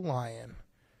was to a lion?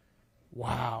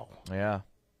 Wow. Yeah.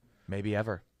 Maybe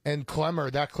ever. And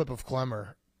Clemmer, that clip of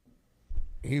Clemmer,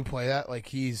 he play that like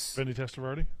he's... Vinny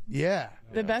Testaverde? Yeah.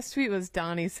 The best tweet was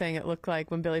Donnie saying it looked like,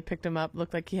 when Billy picked him up,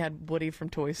 looked like he had Woody from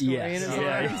Toy Story in his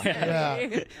arms.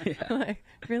 Yeah. Like,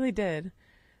 really did.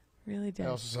 Really did. I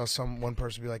also saw one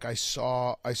person be like, I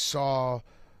saw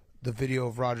the video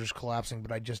of Rodgers collapsing,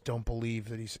 but I just don't believe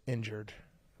that he's injured.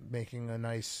 Making a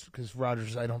nice, because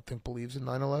Rodgers, I don't think, believes in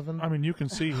 9/11. I mean, you can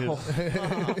see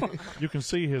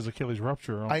his Achilles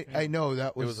rupture. I know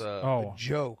that was a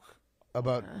joke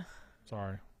about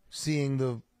sorry seeing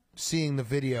the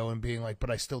video and being like, but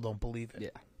I still don't believe it. Yeah.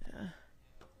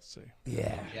 Let's see.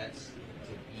 Yeah. Jets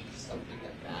to be something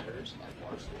that matters at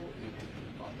Barstool, you can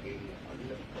be on 80 and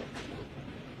under.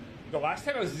 The last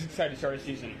time I was this excited to start a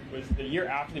season was the year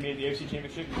after they made the AFC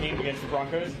Championship game against the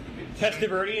Broncos.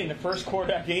 Testaverde in the first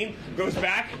quarterback game goes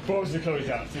back, blows the Achilles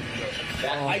out.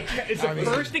 It's the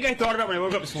first thing I thought about when I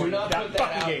woke up this morning. That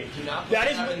fucking game. Do not put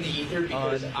that out in the ether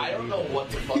because I don't know what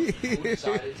the fuck who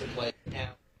decided to play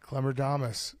now. Clemmer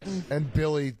Damas and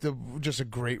Billy, just a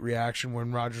great reaction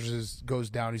when Rodgers goes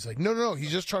down. He's like, no,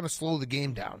 he's just trying to slow the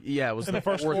game down. Yeah, it was in the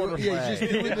first quarter. Yeah, he's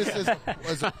just doing this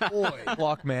as a ploy.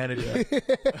 Clock management.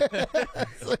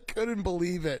 I couldn't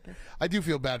believe it. I do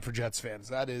feel bad for Jets fans.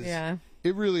 That is,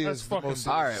 it really is the most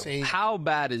insane. How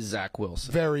bad is Zach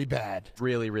Wilson? Very bad.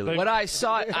 Really. What I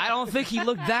saw, I don't think he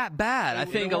looked that bad. I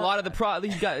think a lot of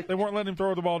the they weren't letting him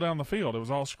throw the ball down the field. It was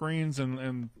all screens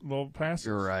and little passes.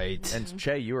 You're right. And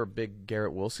Che, you were a big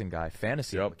Garrett Wilson guy.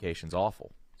 Fantasy applications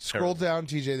awful. Scroll down,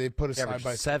 TJ. They put a side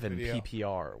by 7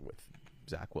 PPR with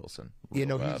Zach Wilson. He's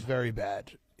very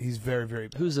bad. He's very, very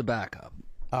bad. Who's the backup?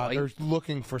 They're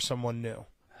looking for someone new.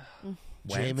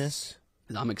 Jameis.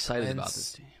 I'm excited about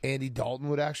this team. Andy Dalton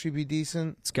would actually be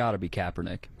decent. It's got to be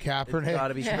Kaepernick. It's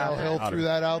gotta be Mel Hill threw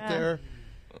that out there.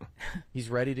 He's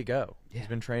ready to go. He's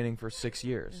been training for 6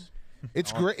 years.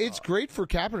 It's great. It's great for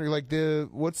Kaepernick. Like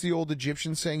what's the old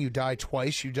Egyptian saying? You die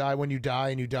twice. You die when you die,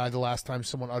 and you die the last time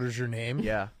someone utters your name.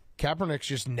 Yeah. Kaepernick's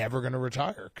just never going to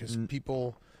retire because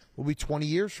people will be 20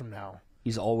 years from now.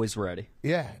 He's always ready.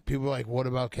 Yeah. People are like, what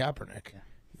about Kaepernick?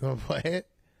 You want to play it?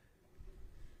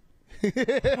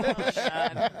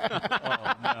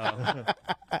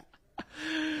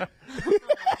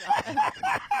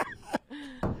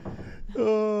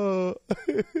 Oh,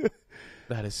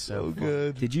 that is so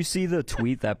good. Did you see the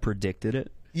tweet that predicted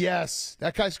it? Yes,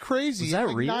 that guy's crazy. Is that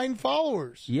like real? 9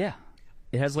 followers. Yeah.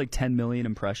 It has like 10 million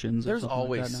impressions. There's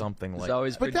always something like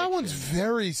always that. But that one's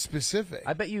very specific.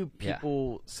 I bet you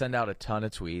people send out a ton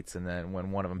of tweets, and then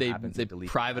when one of them happens, they delete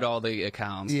private all the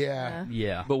accounts. Yeah.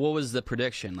 Yeah. But what was the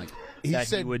prediction? Like He that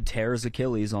said he would tear his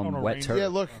Achilles on wet turf. Yeah,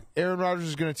 look, Aaron Rodgers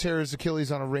is going to tear his Achilles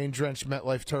on a rain-drenched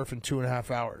MetLife turf in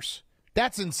 2.5 hours.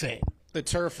 That's insane. The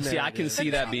turf. See, I can see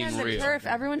that being the real. Turf.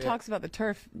 Everyone talks about the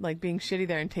turf like being shitty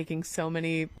there and taking so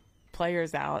many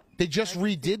players out. They just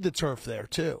redid the turf there,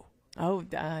 too. Oh,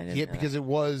 I didn't know because it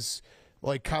was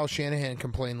like Kyle Shanahan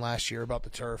complained last year about the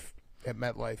turf at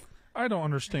MetLife. I don't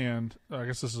understand. I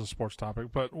guess this is a sports topic,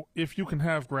 but if you can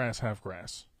have grass, have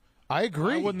grass. I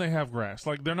agree. Why wouldn't they have grass?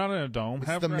 Like, they're not in a dome.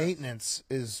 The maintenance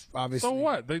is obviously. So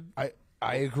what?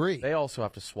 I agree. They also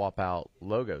have to swap out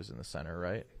logos in the center,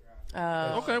 right?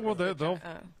 Okay, well they'll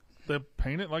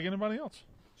paint it like anybody else.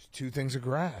 It's 2 things of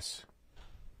grass.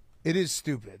 It is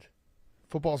stupid.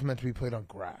 Football's meant to be played on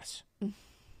grass.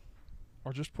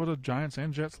 Or just put a Giants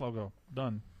and Jets logo.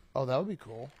 Done. Oh, that would be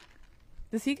cool.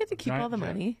 Does he get to keep all the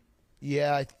money?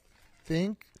 Yeah, I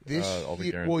think this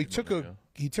year. Well, he took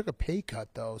a pay cut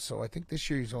though, so I think this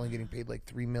year he's only getting paid like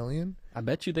 $3 million. I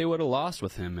bet you they would have lost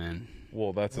with him, man.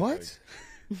 Well, that's what.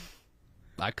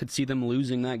 I could see them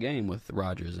losing that game with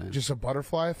Rodgers in. Just a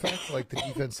butterfly effect, like the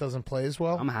defense doesn't play as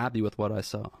well. I'm happy with what I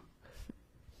saw.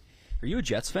 Are you a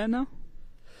Jets fan now?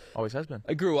 Always has been.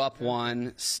 I grew up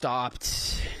one,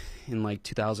 stopped in like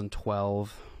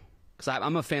 2012. Because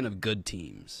I'm a fan of good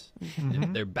teams. Mm-hmm.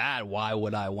 If they're bad, why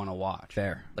would I want to watch?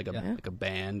 Fair. Like a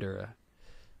band or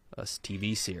a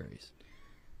TV series.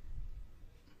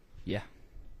 Yeah.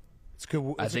 It's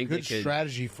good. It's a good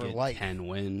strategy for life. 10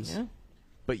 wins. Yeah.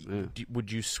 But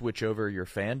would you switch over your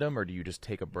fandom, or do you just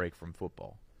take a break from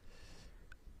football?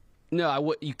 No, I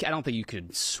don't think you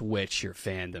could switch your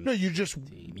fandom. No, you just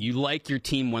team. You like your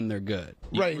team when they're good,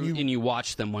 right? And you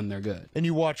watch them when they're good, and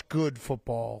you watch good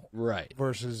football, right?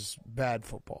 Versus bad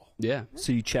football. Yeah.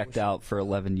 So you checked out for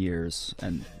 11 years,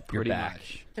 and you're back.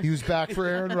 Much. He was back for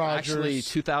Aaron Rodgers. Actually,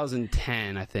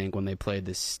 2010, I think, when they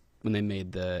played when they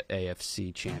made the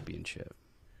AFC Championship.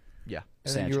 Yeah.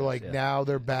 And then you're like, now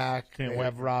they're back. Can't they wait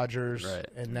have Rodgers, Right.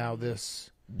 and now this.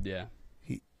 Yeah.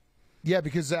 Yeah,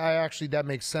 because that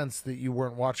makes sense that you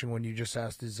weren't watching when you just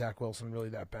asked, is Zach Wilson really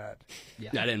that bad? Yeah.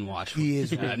 I didn't watch. He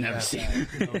is really I've never that seen.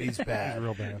 bad. No, he's bad.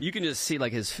 Real bad. You can just see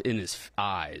like in his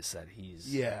eyes that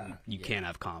he's. Yeah. You can't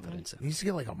have confidence in. He needs to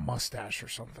get like a mustache or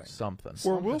something.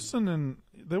 Were Wilson and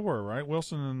they were right?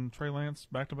 Wilson and Trey Lance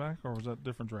back to back, or was that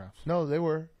different drafts? No, they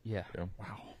were. Yeah.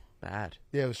 Wow. Bad.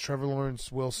 Yeah, it was Trevor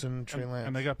Lawrence, Wilson, Trey Lance.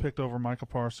 And they got picked over Michael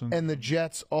Parsons. And the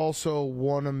Jets also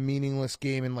won a meaningless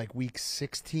game in like week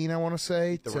 16, I want to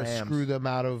say, The to Rams. screw them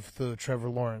out of the Trevor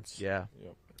Lawrence. Yeah.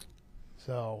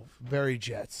 So, very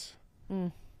Jets.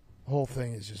 The whole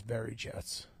thing is just very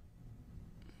Jets.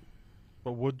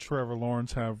 But would Trevor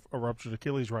Lawrence have a ruptured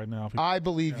Achilles right now? I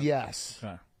believe yes.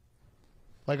 Okay.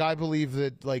 Like, I believe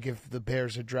that like if the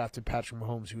Bears had drafted Patrick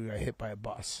Mahomes, he would have got hit by a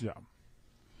bus. Yeah.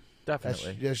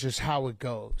 Definitely. That's just how it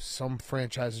goes. Some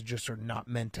franchises just are not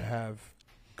meant to have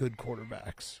good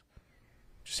quarterbacks.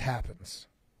 Just happens.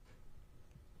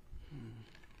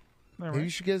 All Maybe you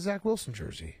right. should get a Zach Wilson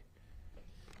jersey.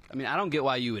 I mean, I don't get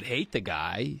why you would hate the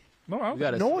guy. No,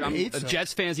 No one hates him.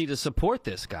 Jets fans need to support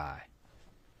this guy.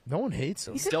 No one hates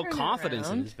him. Still confidence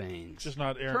in his veins. Just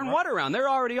not Aaron. Turn what around? They're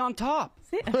already on top.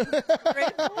 Great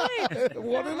point.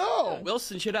 Want to know?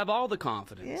 Wilson should have all the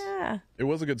confidence. Yeah. It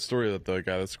was a good story that the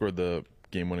guy that scored the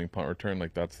game-winning punt return,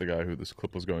 like that's the guy who this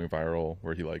clip was going viral,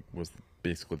 where he like was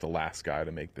basically the last guy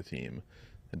to make the team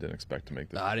and didn't expect to make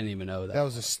the team. I didn't even know that. That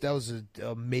was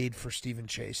a made for Stephen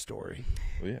Chase story.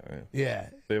 Well, yeah. Yeah.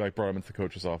 They like brought him into the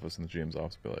coach's office and the GM's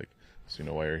office, be like, so you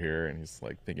know why you're here, and he's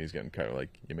like thinking he's getting cut.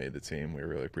 Like, you made the team. We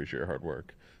really appreciate your hard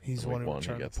work. He's the And one week who one, he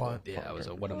returned the gets punt. Yeah, it was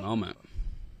what a moment.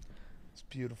 It's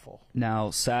beautiful. Now,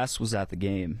 Sass was at the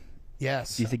game.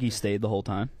 Yes. Do you think he stayed the whole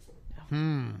time?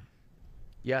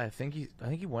 Yeah, I think he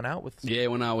went out with. Yeah, he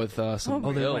went out with some.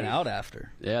 Oh, they Bills. went out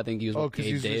after. Yeah, I think he was Oh, with because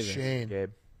Gabe he's with Davis. Shane.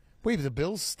 Gabe. Wait, but the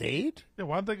Bills stayed? Yeah,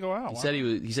 why'd they go out? He Why? said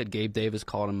he said Gabe Davis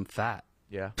called him fat.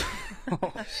 Yeah.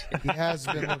 He has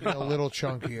been looking a little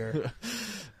chunkier.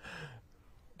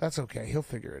 That's okay. He'll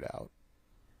figure it out.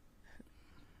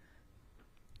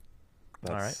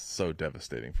 That's All right. so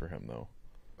devastating for him, though.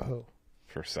 Oh.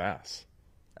 For Sass,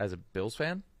 As a Bills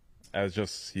fan, as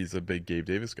just he's a big Gabe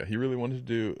Davis guy. He really wanted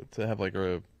to have like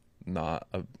a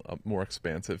more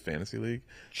expansive fantasy league.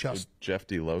 Just So Jeff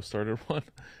D. Lowe started one,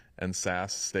 and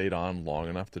Sass stayed on long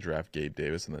enough to draft Gabe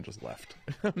Davis and then just left.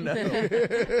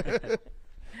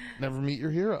 never meet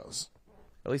your heroes.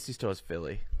 at least he still has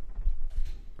Philly.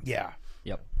 Yeah.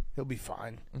 Yep. He'll be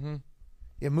fine. Mm-hmm.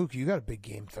 Yeah, Mook, you got a big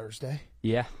game Thursday.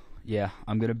 Yeah.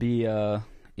 I'm going to be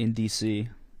in D.C.,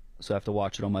 so I have to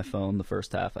watch it on my phone the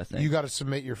first half, I think. You got to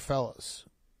submit your fellas.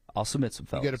 I'll submit some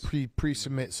fellas. You got to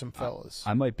pre-submit some fellas.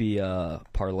 I might be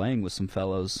parlaying with some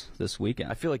fellows this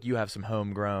weekend. I feel like you have some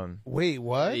homegrown. Wait,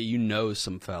 what? Hey, you know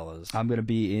some fellas. I'm going to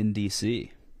be in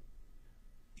D.C.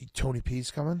 Tony P's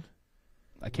coming?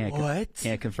 I can't What?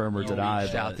 can't confirm or deny.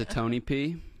 Shout out But to Tony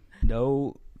P.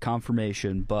 no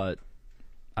confirmation, but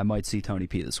I might see Tony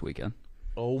P this weekend.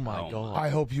 Oh my god! I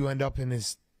hope you end up in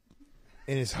his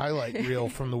highlight reel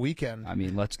from the weekend. I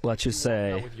mean, let's just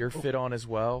say With your fit on as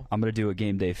well. I'm going to do a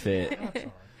game day fit,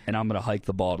 and I'm going to hike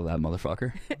the ball to that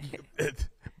motherfucker.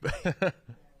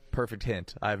 Perfect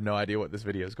hint. I have no idea what this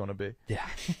video is going to be. Yeah.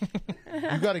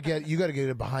 You got to get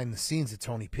it behind the scenes at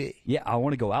Tony P. Yeah, I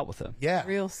want to go out with him. Yeah.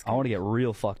 Real I scoop. want to get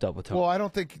real fucked up with Tony. Well, I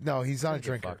don't think he's not a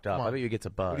drinker. Fucked up. Come I on. bet you get a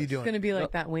buzz. What are you It's doing? going to be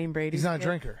like that Wayne Brady. He's not a skit.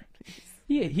 drinker.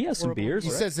 he has some beers. He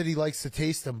right? says that he likes to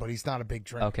taste them, but he's not a big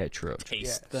drinker. Okay, true.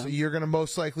 Taste So them. you're going to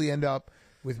most likely end up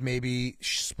with maybe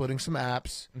splitting some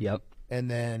apps Yep.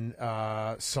 and then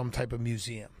some type of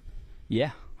museum.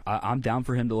 Yeah, I'm down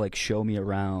for him to like show me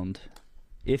around,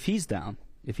 if he's down,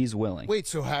 if he's willing. Wait,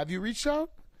 so have you reached out?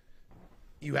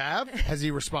 You have? Has he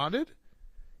responded?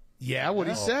 Yeah,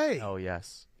 what'd he say? Oh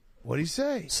yes. What'd he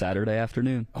say? Saturday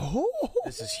afternoon. Oh,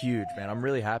 This is huge, man. I'm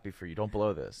really happy for you. Don't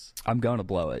blow this. I'm going to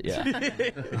blow it.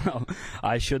 Yeah.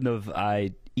 I shouldn't have.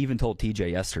 I even told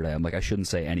TJ yesterday. I'm like, I shouldn't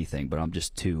say anything, but I'm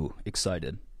just too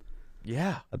excited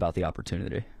Yeah. about the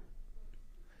opportunity.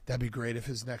 that'd be great if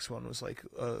his next one was like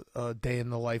a day in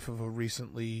the life of a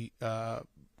recently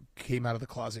came out of the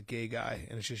closet gay guy,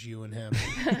 and it's just you and him.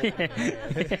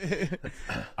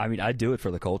 I mean, I'd do it for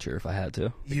the culture if I had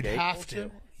to. You'd gay have culture?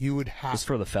 to. You would have Just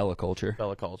for the fella culture.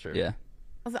 Fella culture. Yeah.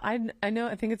 Also, I know.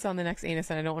 I think it's on the next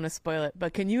anus, and I don't want to spoil it.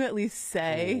 But can you at least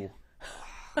say?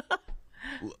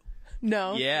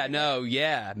 No. Yeah, no,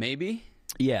 yeah, maybe.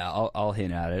 Yeah, I'll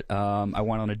hint at it. I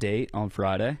went on a date on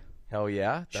Friday. Hell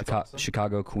yeah. That's awesome.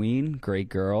 Chicago Queen, great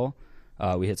girl.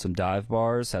 We hit some dive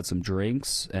bars, had some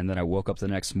drinks, and then I woke up the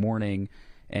next morning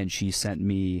and she sent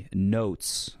me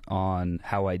notes on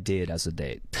how I did as a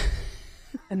date.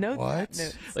 A note? What?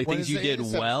 Notes. Like When things is you the did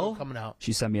episode well. coming out?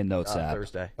 She sent me a notes app.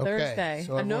 Thursday. Okay, Thursday.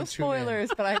 so No everyone tune in. spoilers,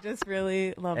 but I just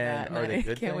really love And that. are they I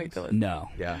good can't wait things? to listen. No.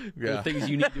 Yeah. The things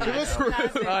you need to Give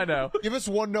us, I know. give us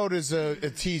one note as a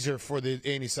teaser for the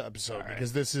Annie's episode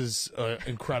because this is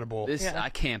incredible. This Yeah. I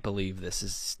can't believe this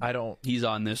is. I don't. He's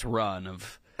on this run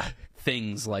of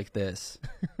things like this.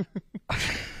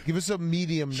 Give us a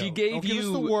medium note. She Don't gave give us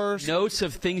the you worst. notes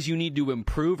of things you need to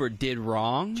improve or did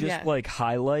wrong. Just Yeah. like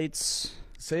highlights.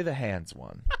 Say the hands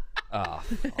one. Oh,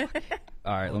 fuck.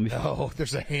 All right, let me. Oh,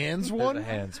 there's a hands one? a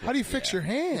hands How do you fix your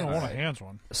hands? I don't want a hands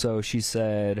one. So she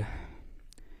said,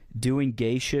 doing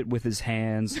gay shit with his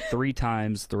hands 3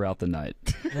 times throughout the night.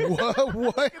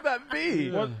 What? Could that be?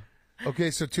 What?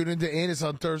 Okay, so tune into Annie's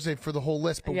on Thursday for the whole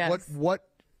list. But Yes. what?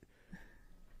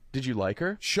 Did you like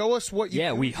her? Show us what you. Yeah,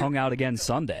 do we with hung out again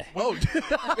Sunday. Oh,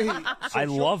 I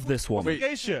love this woman.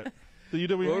 Gay shit. So you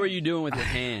do What were you doing with your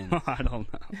hands? I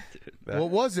don't know. Dude. What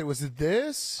was it? Was it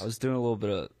this? I was doing a little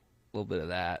bit of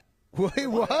that. Wait,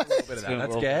 what?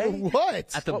 that's gay. What?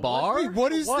 At the bar? Wait,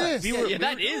 what is this? Yeah,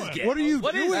 that is gay. What are you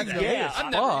What doing? is that? Yeah,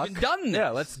 I've never even done this.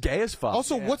 Yeah, that's gay as fuck.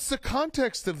 Also, what's the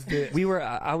context of this? We were.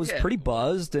 I was pretty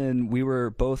buzzed, and we were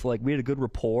both like, we had a good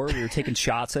rapport. We were taking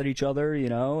shots at each other, you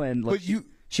know, and like, But you-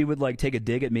 she would like take a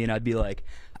dig at me, and I'd be like,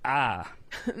 ah.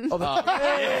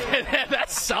 That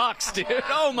sucks, dude.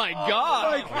 Oh my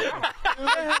god.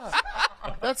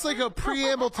 That's like a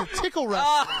preamble to tickle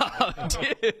wrestling. Oh,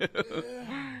 dude.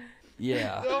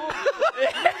 Yeah.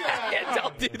 Yeah,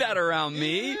 don't do that around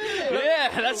me.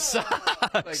 Yeah, that sucks.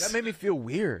 Like, that made me feel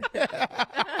weird.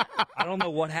 I don't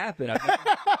know what happened.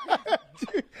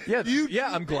 Yeah,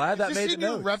 I'm glad that Is made this the in your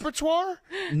notes. repertoire?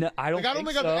 No, I don't. Like, I don't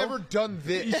think so. I've ever done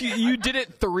this. You did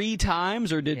it 3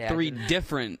 times or did Yeah, 3 I did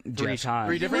different 3 gestures? times.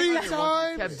 3 different. 3 Kept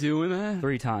times. doing that?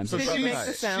 3 times. So Did she make the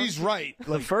she's, sound? she's right.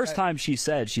 The first time she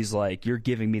said, she's like, "You're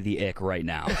giving me the ick right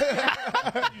now."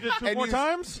 You did 2 more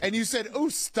times? And you said, "Oh,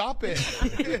 stop it."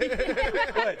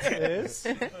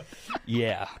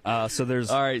 Yeah. So there's.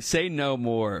 All right, say no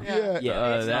more. Yeah.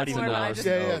 Yeah, it's not that's even enough. I just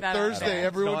Yeah, threw yeah. that out Thursday, there.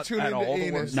 everyone Not tune at into all the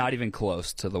Anus. Not even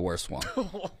close to the worst one.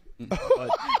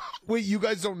 Wait, you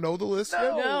guys don't know the list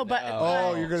yet? No, but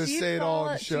Oh, you're gonna she say it all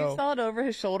on the She show. saw it over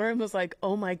his shoulder and was like,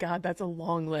 "Oh my god, that's a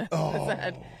long list."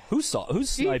 Oh. Who's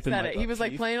He sniping? said it. He was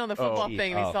like playing on the football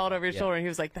thing, and he saw it over his yeah. shoulder, and he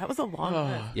was like, "That was a long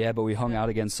list." Yeah, but we hung out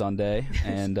again Sunday,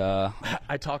 and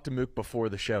I talked to Mook before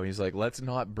the show. He's like, let's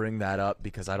not bring that up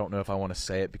because I don't know if I want to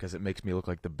say it because it makes me look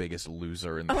like the biggest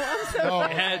loser in the No,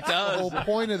 Yeah, it that's the whole does.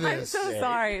 point of I'm this. so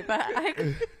sorry, but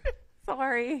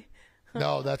sorry.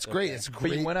 No, that's great. It's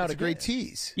great. you went out it's a great again.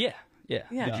 tease. yeah.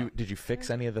 Yeah. Did you fix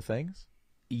any of the things?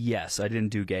 Yes, I didn't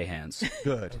do gay hands.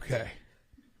 Good. Okay.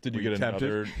 Did you Were you get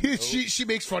tempted? another? she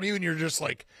makes fun of you, and you're just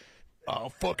like, "I'll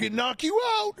fucking knock you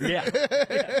out." Yeah.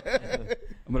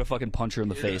 I'm gonna fucking punch her in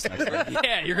the face next time.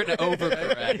 Yeah, you're going to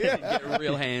overcorrect and get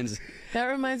real hands. That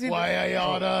reminds me. Why I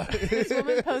oughta. This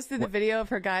woman posted the video of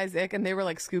her guy's ick, and they were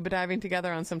like scuba diving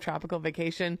together on some tropical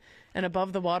vacation. And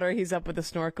above the water, he's up with a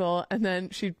snorkel, and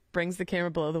then she brings the camera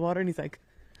below the water, and he's like,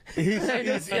 I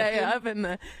just stay up in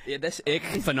the. Yeah, this ick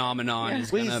phenomenon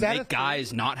is Wait, going is to that a make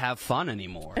guys not have fun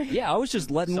anymore. Yeah, I was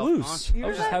just letting loose. I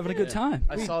was just having a good time.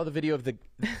 I saw the video of the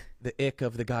ick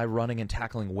of the guy running and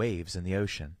tackling waves in the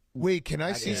ocean. Wait, can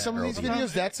I see some of these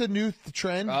videos? That's a new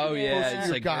trend. Oh, yeah, Posting it's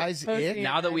your like- guys ick.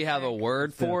 Now that we have a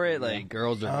word for it, like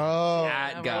girls are Oh.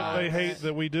 that They guy. hate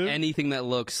that we do. Anything that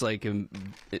looks like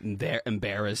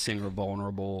embarrassing or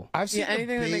vulnerable. I've seen Yeah, the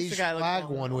anything that makes the beige guy look flag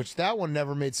vulnerable. one, which that one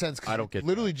never made sense. 'Cause I don't get it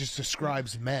literally just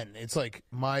describes men. It's like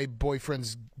my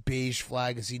boyfriend's beige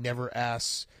flag is he never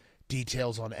asks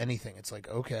details on anything. It's like,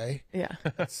 okay, Yeah.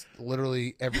 that's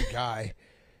literally every guy.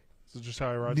 This is just how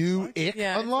I ride. New ick Yeah. It's the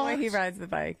way unlocked. he rides the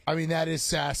bike. I mean, that is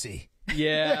sassy.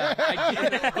 Yeah, I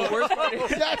get it. The worst part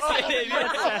is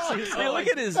Hey, look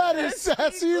at his That is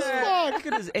sassy as fuck. look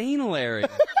at his anal area.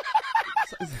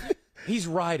 He's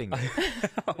riding.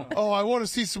 Oh, I want to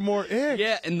see some more ick.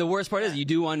 Yeah, and the worst part is you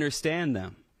do understand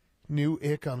them. New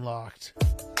ick unlocked.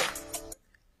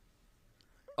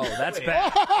 Oh, that's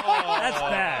bad. That's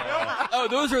bad. Oh,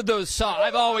 those are those socks.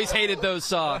 I've always hated those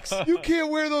socks. You can't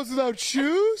wear those without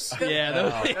shoes. Yeah,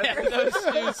 those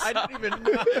shoes. I didn't even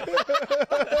know.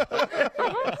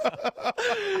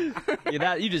 Yeah,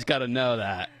 that, you just got to know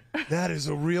that. That is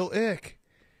a real ick.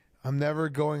 I'm never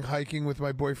going hiking with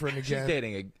my boyfriend She's again.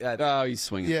 dating Oh, he's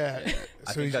swinging. Yeah. I So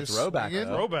think he's that's just throwback, swinging.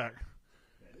 though. Throwback.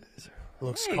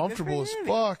 Looks Hey, good comfortable for as him.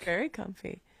 fuck. Very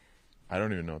comfy. I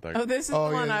don't even know what that. Oh, this is Oh,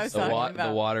 the one yeah, I was The, talking about.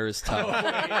 the water is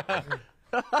tough.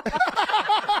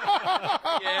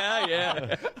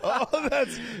 Yeah. Oh,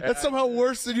 that's somehow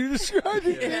worse than you described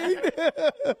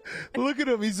it. Look at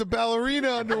him. He's a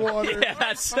ballerina underwater. Yeah,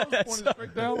 that's I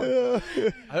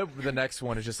hope the next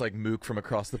one is just like Mook from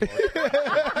across the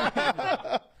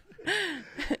bar.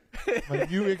 My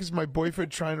new ick is my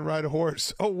boyfriend trying to ride a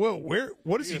horse. Oh, whoa,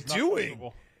 what is he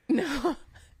doing? No.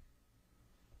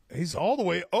 He's all the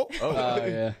way. Oh,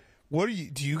 yeah. What do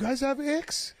you guys have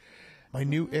icks? My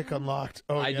new ick unlocked.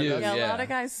 Oh, I do. Yeah, a lot of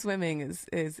guys swimming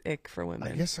is ick for women.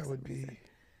 I guess I would be.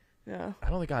 Yeah. I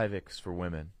don't think I have icks for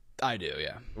women. I do,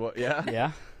 yeah. Well, yeah?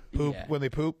 Yeah. Poop Yeah. when they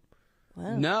poop?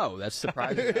 Wow. No, that's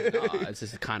surprising. No, it's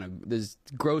just kind of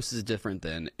gross is different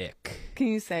than ick. Can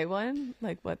you say one?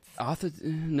 Like what's?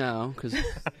 No, because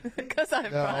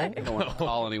I'm fine. I don't want to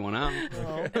call anyone out.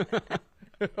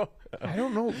 I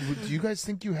don't know. Do you guys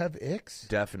think you have icks?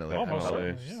 Definitely. Almost.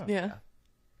 Yeah.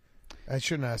 I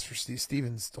shouldn't ask for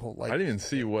Steven's whole life. I didn't even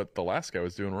see what the last guy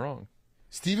was doing wrong.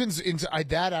 Steven's into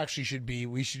that actually should be.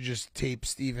 We should just tape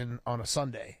Steven on a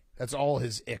Sunday. That's all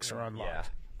his icks are unlocked. Yeah.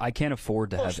 I can't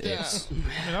afford to have yeah. icks. I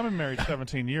mean, I've been married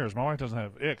 17 years. My wife doesn't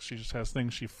have icks. She just has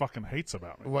things she fucking hates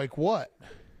about me. Like what?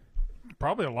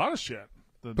 Probably a lot of shit.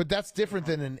 But that's different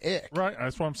than an ick. Right,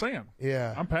 that's what I'm saying.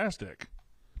 Yeah. I'm past ick.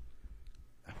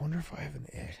 I wonder if I have an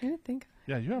ick. I'm trying to think.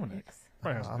 Yeah, you have an ick.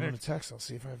 Probably has I'm an going ick. to text. I'll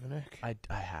see if I have an ick.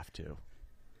 I have to.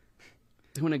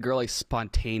 When a girl like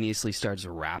spontaneously starts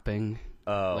rapping,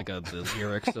 Oh. like the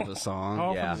lyrics of a song. How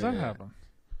often Yeah. does that happen?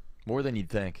 More than you'd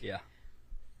think. Yeah.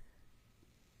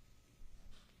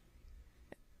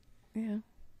 Yeah.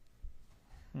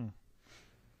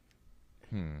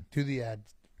 Do the ad,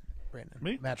 Brandon.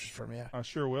 Me? Mattress Firm, yeah. I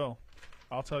sure will.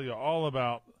 I'll tell you all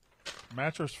about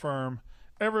Mattress Firm.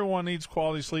 Everyone needs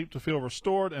quality sleep to feel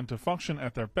restored and to function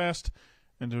at their best.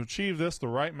 And to achieve this, the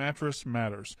right mattress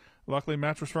matters. Luckily,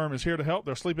 Mattress Firm is here to help.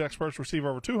 Their sleep experts receive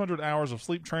over 200 hours of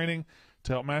sleep training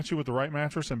to help match you with the right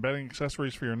mattress and bedding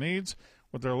accessories for your needs.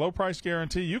 With their low price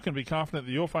guarantee, you can be confident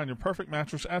that you'll find your perfect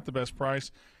mattress at the best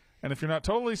price. And if you're not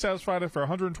totally satisfied after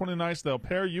 120 nights, they'll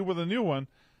pair you with a new one.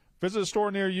 Visit a store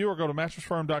near you or go to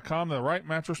mattressfirm.com. The right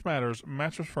mattress matters.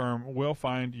 Mattress Firm will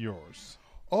find yours.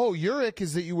 Oh, your ick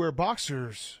is that you wear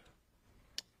boxers.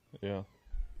 Yeah.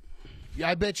 Yeah,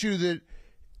 I bet you that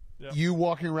Yeah. you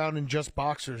walking around in just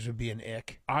boxers would be an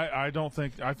ick. I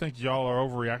think y'all are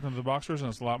overreacting to boxers, and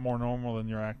it's a lot more normal than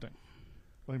you're acting.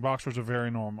 I think boxers are very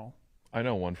normal. I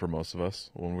know one for most of us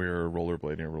when we were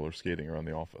rollerblading or roller skating around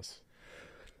the office.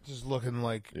 Just looking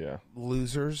like Yeah.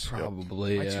 losers.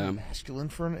 Probably, Am I yeah. too masculine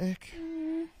for an ick?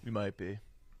 You might be.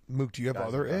 Mook, do you have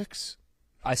other icks?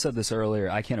 I said this earlier.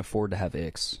 I can't afford to have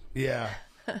icks. Yeah.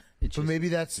 It's But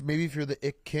just, maybe if you're the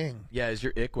ick king. Yeah, is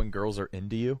your ick when girls are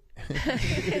into you?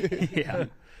 yeah,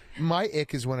 My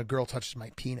ick is when a girl touches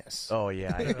my penis. Oh,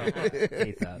 yeah. I know.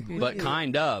 hate that. But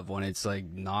kind of when it's like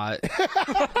not.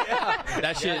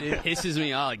 That shit pisses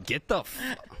me off. Get the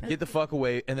Get the fuck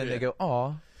away, and then they go,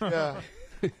 aw. Yeah.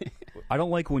 I don't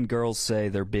like when girls say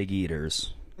they're big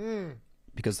eaters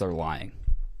because they're lying.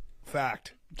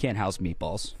 Fact. You can't house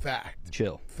meatballs. Fact.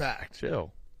 Chill. Fact.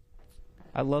 Chill.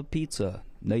 I love pizza.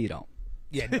 No, you don't.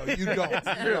 Yeah, no, you don't.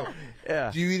 You don't.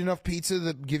 Yeah. Do you eat enough pizza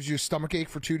that gives you a stomach ache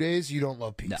for 2 days? You don't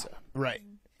love pizza. No. Right.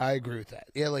 I agree with that.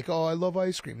 Yeah, like, oh, I love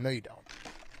ice cream. No, you don't.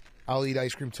 I'll eat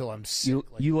ice cream till I'm sick.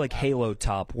 You like Halo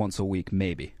Top once a week,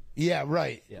 maybe. Yeah,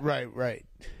 right. Right.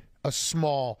 A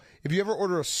small. If you ever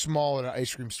order a small at an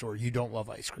ice cream store, you don't love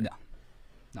ice cream. No,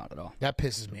 not at all. That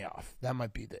pisses me off. That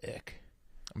might be the ick.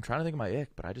 I'm trying to think of my ick,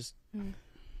 but I just...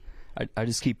 I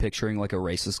just keep picturing like a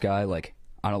racist guy. Like,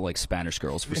 I don't like Spanish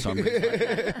girls for some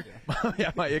reason.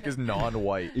 Yeah, my ick is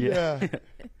non-white. Yeah.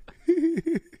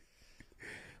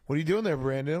 What are you doing there,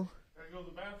 Brandon? I go to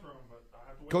the bathroom, but I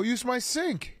have to wait. Go use my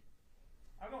sink.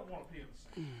 I don't want to pee in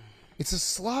the sink. It's a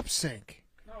slop sink.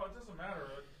 No, it doesn't matter.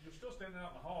 You're still standing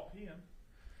out in the hall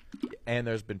peeing. And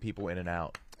there's been people in and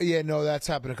out. Yeah, no, that's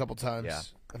happened a couple times. Yeah.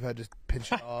 I've had to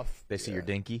pinch it off. They see your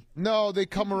dinky? No, they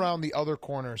come around the other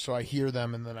corner, so I hear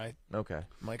them, and then I'm Okay.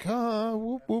 like,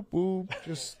 whoop, whoop, whoop.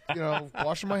 Just,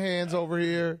 washing my hands over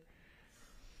here.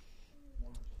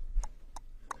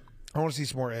 I want to see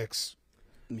some more icks.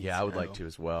 Yeah, I would like to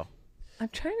as well. I'm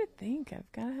trying to think. I've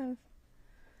got to have.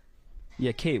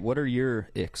 Yeah, Kate, what are your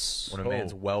icks? When a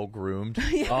man's well-groomed,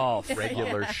 Oh,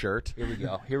 regular shirt. here we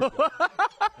go. Here we go.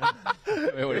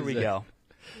 Here we go.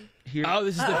 Oh,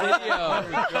 this is the video.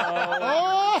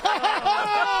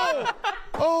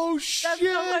 Oh, That's shit!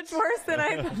 so much worse than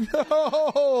I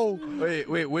thought. No!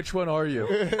 Wait, which one are you?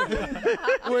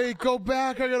 Wait, go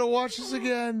back. I gotta watch this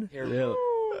again. Yeah.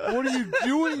 What are you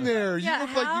doing there? Yeah, you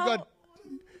look like you got.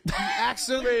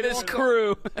 accidentally This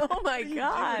crew. Oh my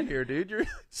god. Here, dude, you're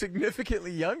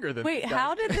significantly younger than Wait, these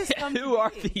how guys. did this come? Who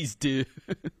are these dudes?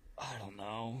 I don't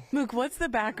know. Mook, what's the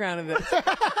background of this?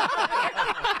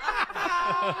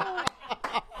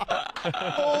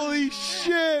 Holy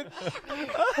shit!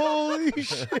 Holy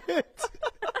shit!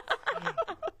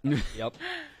 Yep.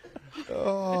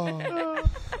 Oh.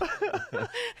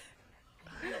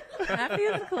 Happy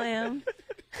as a clam.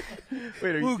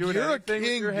 Wait, are you Luke, doing you're a anything with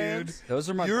king, your dude. hands? Those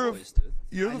are my You're boys, dude.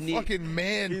 You're the fucking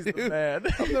man, He's dude. the man.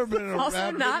 I've never been in a Also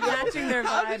rap not video. matching their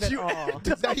vibe at all.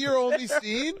 Is that your only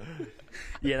scene?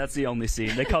 Yeah, that's the only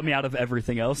scene. They cut me out of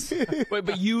everything else. Wait,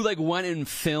 but you like went and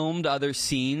filmed other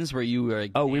scenes where you were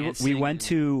like Oh, we dancing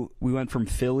went from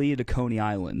Philly to Coney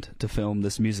Island to film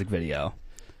this music video,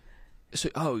 So,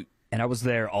 and I was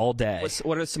there all day.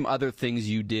 what are some other things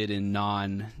you did in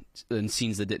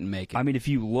scenes that didn't make it? I mean, if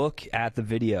you look at the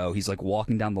video, he's like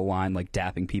walking down the line, like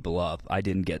dapping people up.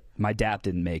 My dap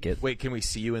didn't make it. Wait, can we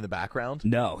see you in the background?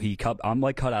 No, I'm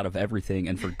like cut out of everything,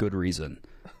 and for good reason.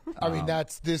 I mean,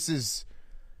 this is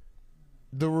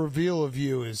the reveal of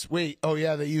you is. Wait, oh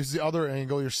yeah, they use the other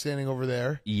angle. You're standing over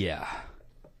there. Yeah.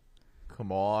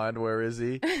 Come on, where is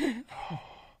he?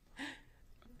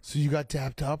 So you got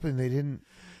tapped up and they didn't.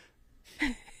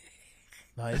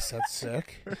 Nice, that's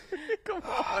sick. Come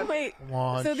on. Wait, Come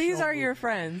on, so these show are me. your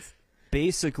friends?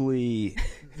 Basically,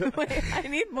 Wait, I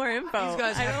need more info. These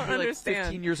guys I have don't to be like understand.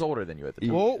 15 years older than you at the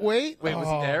time. Oh wait, Wait, was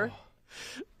he there?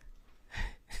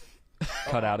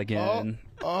 cut out again.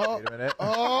 Wait a minute.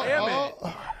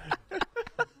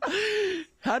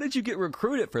 How did you get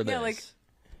recruited for this? Yeah, like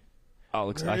I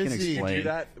Where can is he? Did you do explain.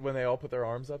 that when they all put their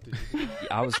arms up? Did you do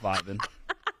that? I was vibing.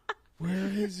 Where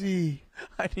is he?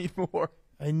 I need more.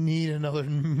 I need another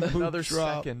Mook Another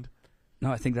drop. second.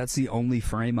 No, I think that's the only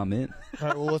frame I'm in. All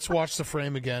right, well, let's watch the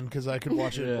frame again because I could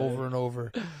watch it over and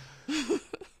over.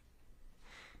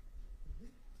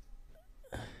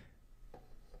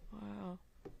 wow.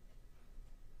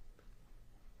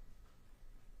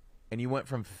 And you went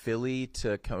from Philly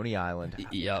to Coney Island.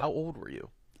 Yep. How old were you?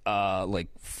 Like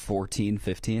 14,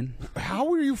 15. How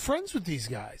were you friends with these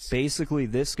guys? Basically,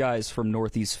 this guy's from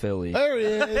Northeast Philly. There he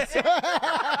is.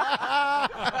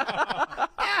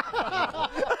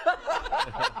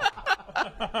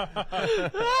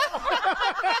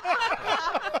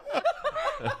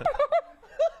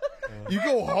 You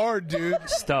go hard, dude.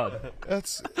 Stud.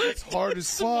 That's hard as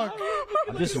fuck.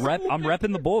 I'm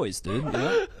repping the boys, dude. You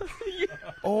know?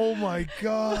 Oh my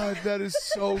god, that is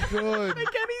so good. Make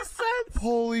any sense?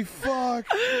 Holy fuck.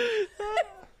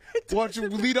 Watch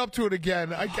it lead up to it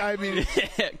again. I mean,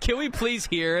 Can we please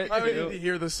hear it? I need to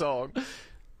hear the song.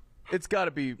 It's got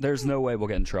to be. There's no way we'll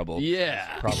get in trouble.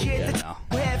 Yeah. Probably dead now.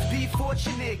 Be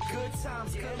fortunate, good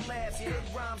times, good laughs, good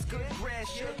rhymes, good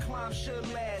grass, should climb,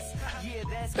 should last. Yeah,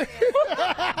 that's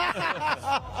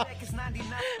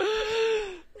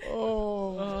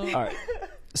oh. All right.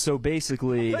 So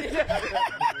basically,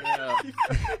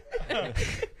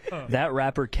 that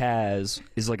rapper Kaz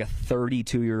is like a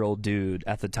 32-year-old dude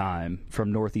at the time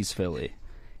from Northeast Philly,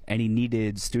 and he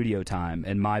needed studio time.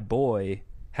 And my boy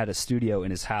had a studio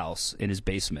in his house, in his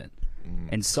basement.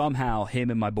 And somehow him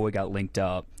and my boy got linked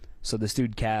up. So this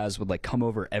dude Kaz would like come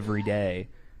over every day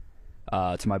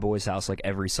to my boy's house like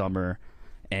every summer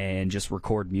and just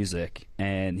record music.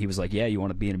 And he was like, yeah, you want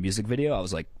to be in a music video? I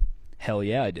was like, hell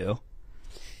yeah, I do.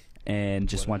 And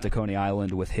just went to Coney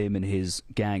Island with him and his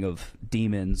gang of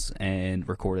demons and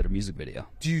recorded a music video.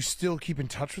 Do you still keep in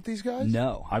touch with these guys?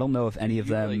 No, I don't know if any of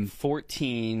You were, them... like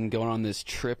 14, going on this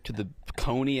trip to the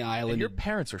Coney Island. And your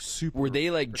parents are super. Were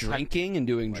they like drinking and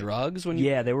doing drugs when you?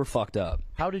 Yeah, they were fucked up.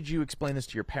 How did you explain this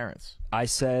to your parents? I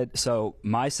said, so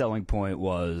my selling point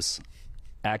was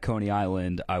at Coney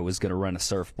Island, I was going to rent a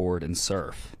surfboard and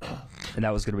surf. And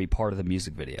that was going to be part of the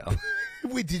music video.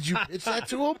 Wait, did you pitch that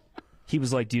to him? He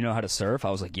was like, do you know how to surf? I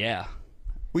was like, yeah.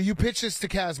 Well, you pitched this to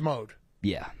Kaz Mode.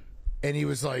 Yeah. And he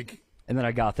was like... And then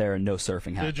I got there and no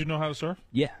surfing happened. Did you know how to surf?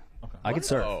 Yeah. I can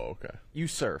surf. Oh, okay. You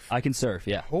surf. I can surf,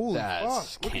 yeah. Holy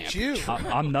That's fuck, look at camp. you.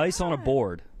 I'm nice on a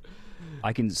board.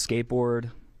 I can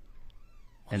skateboard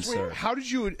and Wait, surf. how did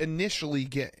you initially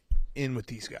get in with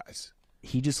these guys?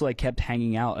 He just like kept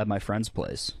hanging out at my friend's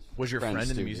place. Was your friend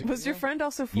in the music? Was your friend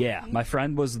also 14? Yeah, my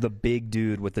friend was the big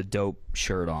dude with the dope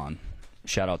shirt on.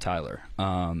 Shout out Tyler.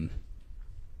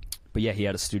 But yeah, he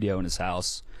had a studio in his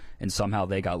house, and somehow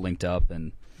they got linked up.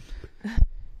 And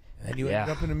And you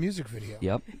ended up in a music video.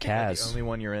 Yep, The Kaz. only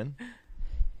one you're in?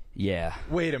 Yeah.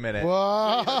 Wait a minute.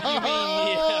 Whoa. You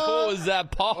mean, yeah, what was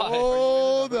that pause?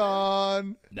 Hold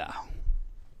on. No.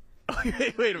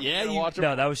 Wait a minute. Yeah, you- watch him.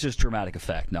 No, that was just dramatic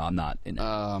effect. No, I'm not in it.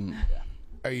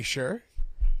 Are you sure?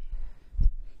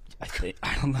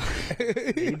 I don't know.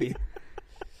 Maybe.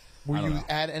 Were you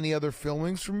at any other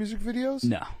filmings for music videos?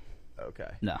 No. Okay.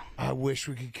 No. I wish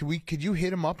we could. Could you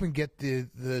hit him up and get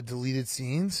the deleted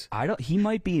scenes? I don't. He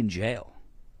might be in jail.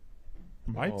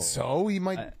 So he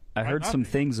might. I heard some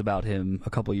things about him a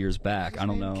couple years back. I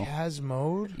don't know. Kaz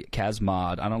Mode? Kaz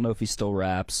Mod. I don't know if he still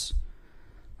raps.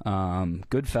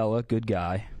 Good fella, good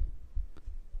guy.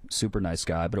 Super nice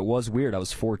guy. But it was weird. I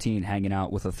was 14 hanging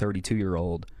out with a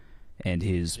 32-year-old and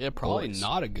his probably boys.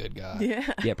 not a good guy.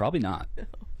 Yeah. Yeah, probably not.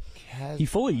 Kaz. He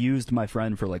fully used my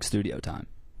friend for like studio time.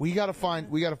 We gotta find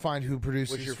who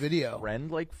produced Was this your video.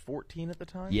 friend like 14 at the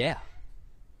time? Yeah.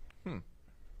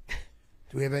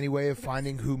 Do we have any way of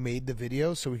finding who made the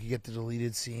video so we could get the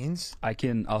deleted scenes?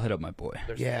 I'll hit up my boy.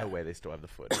 There's no way they still have the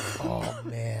footage. Oh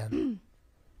man.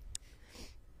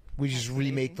 We just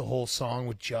remake the whole song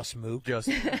with just Mook. Just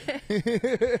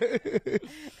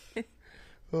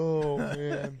Oh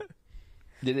man.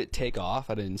 Did it take off?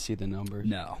 I didn't see the numbers.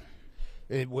 No.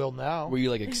 It will now. Were you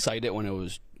like excited when it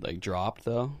was like dropped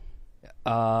though?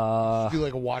 Do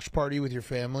like a watch party with your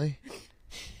family?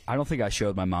 I don't think I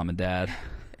showed my mom and dad.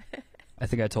 I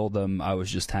think I told them I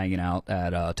was just hanging out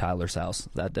at Tyler's house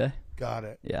that day. Got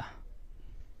it. Yeah.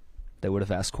 They would have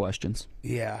asked questions.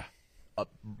 Yeah.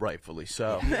 Rightfully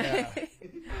so. Yeah.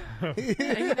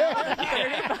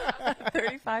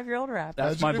 35-year-old rapper.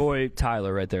 That's my boy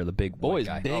Tyler right there, the big boy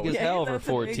guy. Big as hell for that's a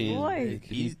big 14. boy.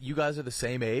 You guys are the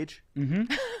same age?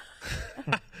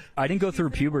 I didn't go through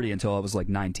puberty until I was like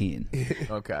 19.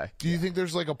 Okay. Do you think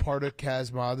there's like a part of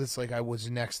Kaz Mod that's like I was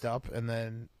next up and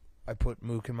then I put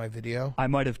Mook in my video? I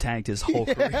might have tanked his whole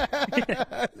career.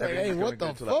 Hey, what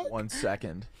the For fuck? that 1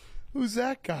 second. Who's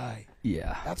that guy?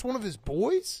 Yeah. That's one of his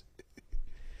boys?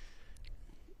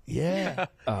 Yeah.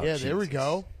 Oh, yeah, there we Jesus.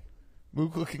 go.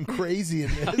 Mook looking crazy in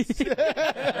this.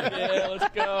 Yeah, let's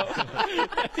go.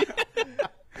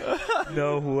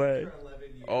 No way.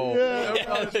 Oh,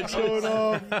 Yeah, what's going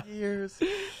on? Years.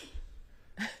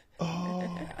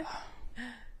 Oh.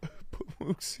 Put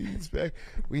Mook scenes back.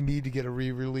 We need to get a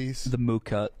re-release. The Mook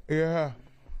cut. Yeah.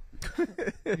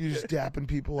 You're just dapping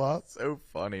people up. So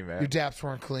funny, man. Your daps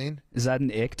weren't clean. Is that an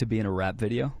ick to be in a rap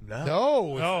video?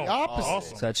 No, it's the opposite.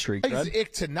 Awesome. Is that street It's cred?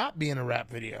 ick to not be in a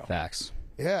rap video. Facts.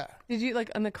 Yeah. Did you,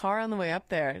 like, on the car on the way up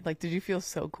there, like, did you feel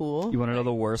so cool? You want to know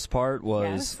the worst part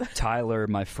was Yes. Tyler,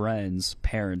 my friend's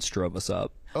parents drove us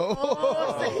up.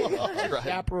 Oh,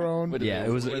 chaperone. Yeah, it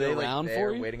was. Were Were they they like around there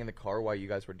for you? waiting in the car while you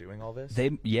guys were doing all this? They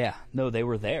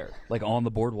were there, like on the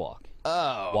boardwalk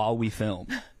while we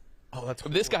filmed. Oh, that's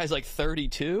This guy's like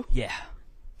 32. Yeah,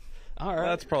 All right.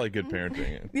 that's probably good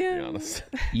parenting, to be honest.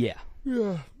 yeah.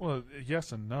 Yeah. Well,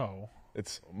 yes and no.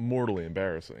 It's mortally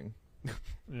embarrassing.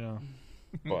 Yeah.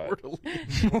 But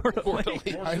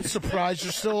I'm surprised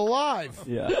you're still alive.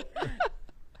 Yeah.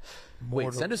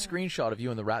 Wait, send a screenshot of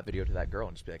you in the rap video to that girl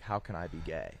and just be like, how can I be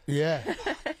gay? Yeah.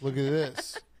 Look at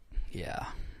this. Yeah.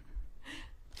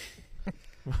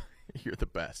 You're the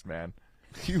best, man.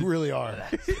 You really are.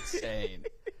 Insane.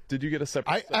 did you get a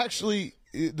separate? I actually,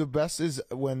 the best is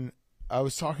when I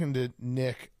was talking to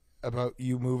Nick about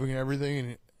you moving and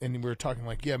everything, and we were talking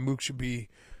like, yeah, Mook should be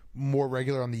more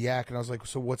regular on the yak, and I was like,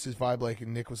 so what's his vibe like?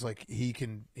 And Nick was like, he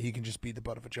can just be the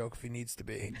butt of a joke if he needs to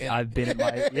be. And I've been in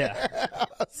my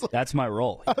That's my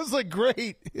role. I was like,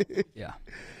 great. Yeah.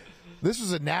 This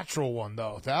was a natural one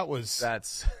though. That was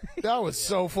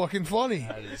so fucking funny.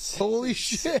 Holy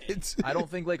shit. I don't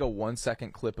think like a 1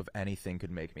 second clip of anything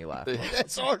could make me laugh.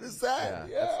 As hard as that.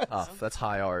 Yeah. That's tough. That's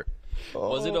high art.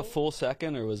 Was it a full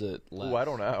second or was it less? Ooh, I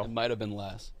don't know. It might have been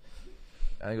less.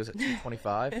 I think it was at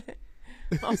 225.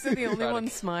 Also the only one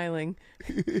smiling.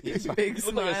 Big Looked like a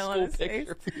smile on school his face.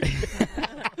 picture.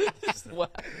 Just wow.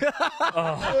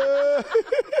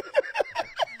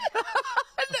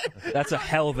 That's a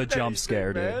hell of a jump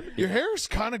scare, dude. Your hair's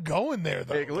kind of going there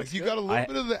though. Like, you got a little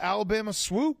bit of the Alabama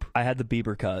swoop. I had the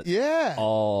Bieber cut. Yeah.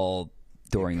 All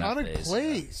during that Kind of phase.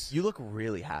 plays. You look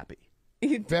really happy.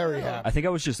 Very happy. I think I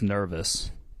was just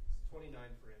nervous.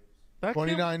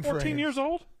 29 14 frames. years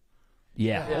old?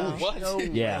 Yeah.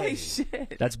 What? Yeah. Holy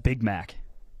shit. That's Big Mac.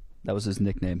 That was his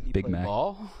nickname, Big Mac.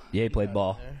 Ball? Yeah, he played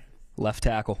ball. Left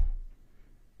tackle.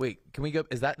 Wait, can we go?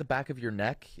 Is that the back of your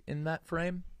neck in that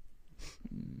frame?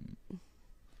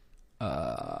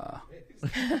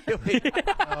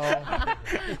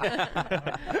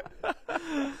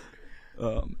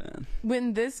 Oh man.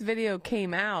 When this video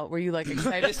came out, were you like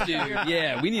excited? This dude.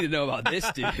 Yeah, we need to know about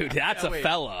this dude. That's a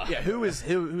fella. Yeah, who's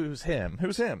him?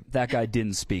 Who's him? That guy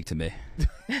didn't speak to me.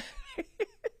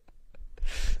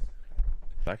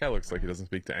 That guy looks like he doesn't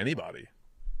speak to anybody.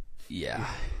 Yeah.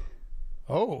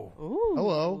 Oh. Ooh.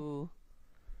 Hello.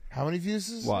 How many views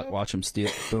is Watch him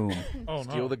steal. Boom. Oh,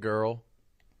 Steal no. the girl.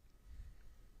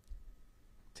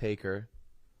 Take her.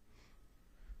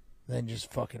 Then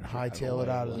just fucking hightail it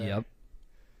out of there. Yep.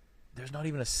 There's not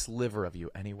even a sliver of you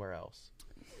anywhere else.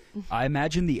 I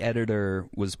imagine the editor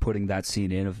was putting that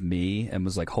scene in of me and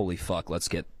was like, "Holy fuck, let's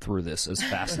get through this as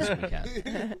fast as we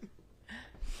can."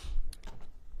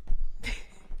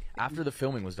 After the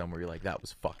filming was done, were you like, that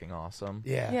was fucking awesome?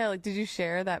 Yeah. Yeah, like, did you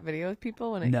share that video with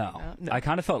people when it came No. out? I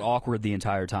kind of felt awkward the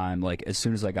entire time. Like as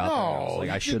soon as I got there, I was like,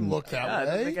 you I shouldn't look that Yeah, it way.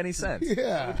 doesn't make any sense.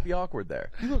 Yeah. It would be awkward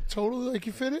there. You look totally like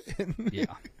you fit it in. Yeah.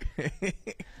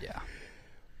 Yeah.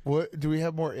 What do we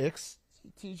have more icks,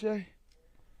 TJ?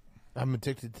 I'm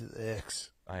addicted to the icks.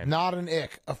 I am. Not an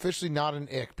ick. Officially not an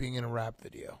ick being in a rap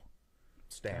video.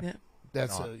 Stamp. Yeah.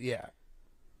 That's Not. yeah.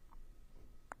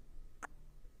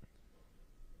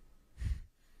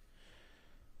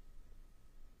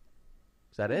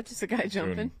 Is that it? Just a guy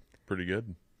jumping. Doing pretty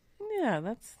good. Yeah,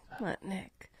 that's not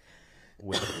Nick.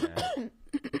 With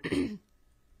that.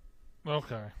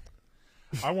 Okay.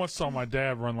 I once saw my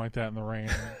dad run like that in the rain.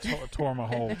 And it tore my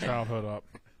whole childhood up.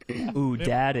 Ooh,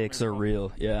 dad icks are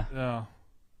real. Yeah. Yeah.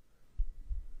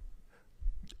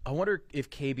 I wonder if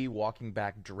KB walking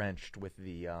back drenched with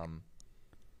the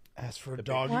Ask for a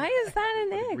dog. Why is that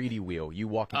an ick? greedy wheel. You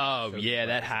walking. Oh, yeah,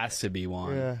 that has to be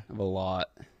one. Yeah. Of a lot.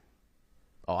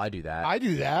 Oh, I do that. I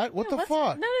do that. What the What's-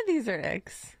 fuck? None of these are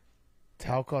icks.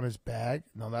 Talc on his bag?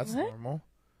 No, that's What? normal.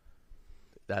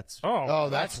 That's Oh,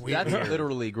 that's weird. that's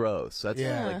literally gross. That's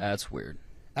Yeah. like, That's weird.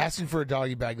 Asking for a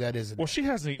doggy bag, that isn't. Well, she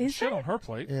hasn't eaten Is shit that- on her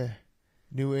plate. Yeah.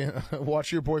 New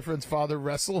watch your boyfriend's father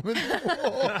wrestle him in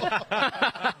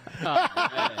the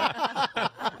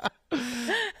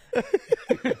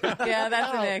Yeah,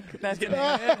 that's an ick. That's an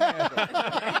ick.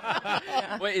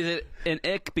 Wait, is it an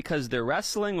ick because they're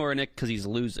wrestling or an ick because he's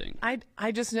losing?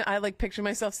 I just I like picture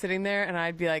myself sitting there and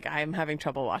I'd be like, I'm having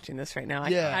trouble watching this right now.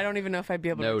 Yeah. I don't even know if I'd be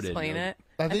able to Noted, explain noted. it.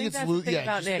 I think it's that's the thing yeah.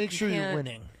 about Just Nick. make sure You you're can't-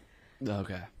 winning.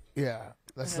 Okay. Yeah,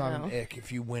 that's I not don't an know. ick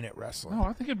if you win at wrestling. No,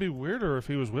 I think it'd be weirder if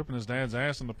he was whipping his dad's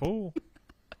ass in the pool.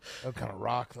 That would kind of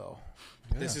rock though.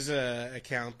 This is a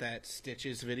account that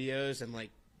stitches videos and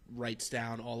like writes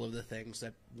down all of the things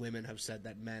that women have said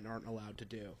that men aren't allowed to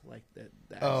do. Like that.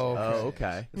 Oh, okay. oh,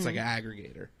 okay. It's like an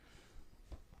aggregator.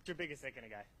 What's your biggest ick in a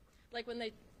guy? Like when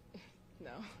they.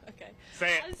 No, okay.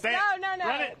 Say it. Say no, it. no, no.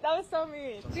 Run it. That was so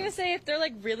mean. I was gonna say if they're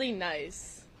like really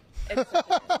nice.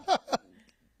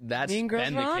 That's Mean Girls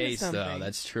been were the onto case, though. something.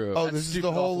 That's true. Oh, this is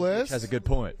the whole list. Has a good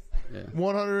point.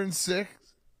 106.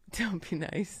 Don't be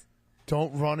nice.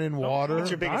 Don't run in water. What's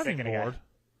your biggest ick Diving in a guy? board.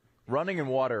 Running in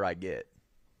water, I get.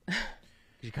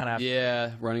 You kind of have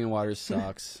Yeah, running in water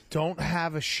sucks. Don't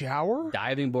have a shower.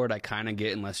 Diving board, I kind of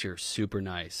get unless you're super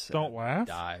nice. Don't laugh.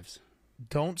 Dives.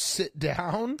 Don't sit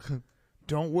down.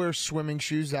 Don't wear swimming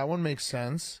shoes. That one makes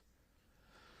sense.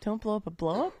 Don't blow up a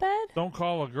blow up bed? Don't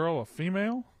call a girl a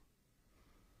female.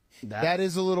 That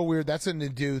is a little weird. That's a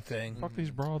Nadu thing. Fuck these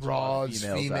broads. Broads,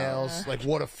 females females. Like,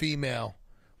 what a female.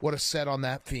 What a set on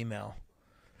that female.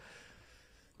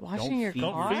 Washing your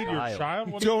Don't car? feed your child.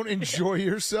 What Don't enjoy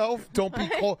yourself. Don't be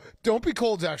cold. Don't be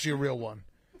cold's actually a real one.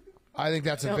 I think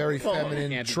that's a Don't very be cold.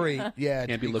 feminine Can't be- trait. Yeah,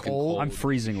 can't to be looking cold. cold. I'm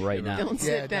freezing right now. Don't Yeah,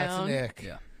 sit that's down. an ick.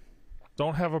 Yeah.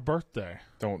 Don't have a birthday.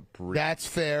 Don't breathe. That's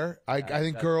fair. I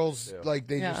think girls like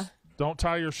they Yeah. just Don't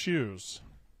tie your shoes.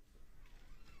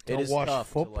 It don't is watch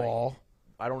tough to, like- football.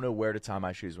 I don't know where to tie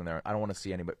my shoes when they're. I don't want to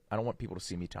see anybody. I don't want people to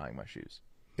see me tying my shoes.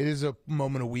 It is a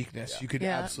moment of weakness. You could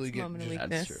Yeah, absolutely it's a get moment of just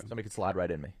weakness. That's true. Somebody could slide right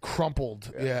in me.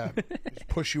 crumpled. Yeah, just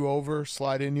push you over,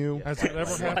 slide in you. Has that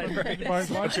ever happened in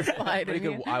anybody's life? Slide in Pretty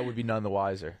you. good, I would be none the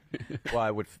wiser. Well,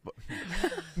 I would.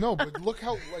 No, but look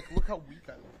how weak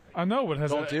I am. I know, but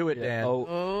has Don't it, do it, Dan.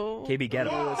 Oh. KB, get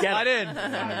him. Slide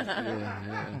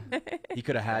in. He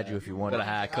could have had you if you wanted. Could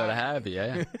have had,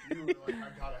 yeah. You were like,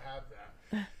 I gotta have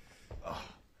that.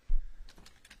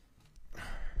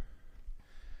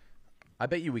 I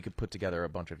bet you we could put together a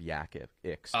bunch of yak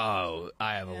icks. Oh,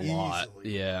 I have a lot.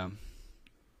 Yeah.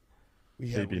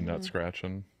 Maybe nut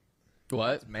scratching. What?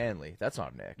 That's manly. That's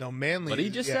not Nick. No, manly. What'd he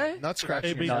just say? Nut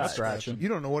scratching. AB is nut nut scratching. You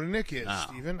don't know what a nick is, Oh,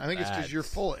 Steven. I think it's because you're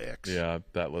that's- full of icks. Yeah,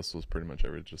 that list was pretty much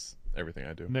everything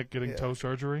I do. Nick getting toe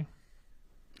surgery?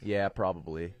 Yeah,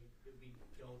 probably.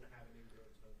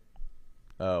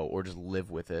 Oh, or just live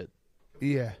with it.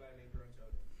 Yeah.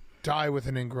 Die with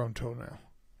an ingrown toenail.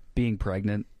 Being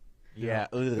pregnant. Yeah.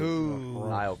 Ooh.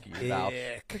 Kyle, can you vouch?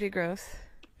 Ick. Pretty gross.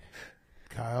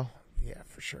 Kyle? Yeah,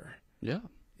 for sure. Yeah.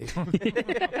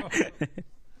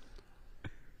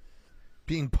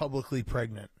 Being publicly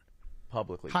pregnant.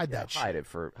 Publicly. Hide that shit. Hide it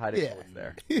for Yeah. till it's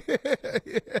there.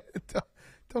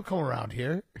 Don't come around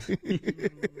here.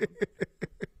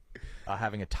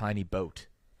 having a tiny boat.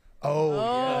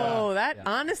 Oh, that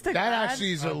honest to That God.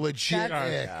 actually is a legit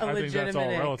That's ick. a legitimate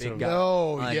ick. Big guy.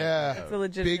 No, Tiny yeah. It's a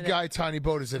legitimate Big guy, tiny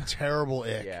boat is a terrible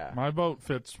ick. Yeah. My boat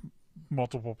fits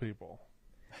multiple people.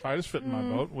 If I just fit in my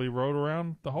boat, we rode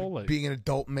around the whole lake. Being an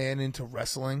adult man into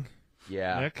wrestling,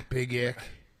 Yeah. Nick? big ick.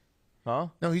 Huh?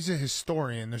 No, he's a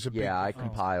historian. There's a big Yeah, I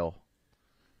compile.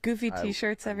 Goofy I-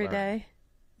 T-shirts every learned. day.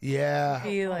 Yeah.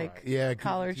 Be like Yeah,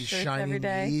 collared these shirts shiny every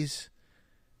day. knees.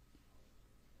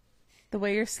 The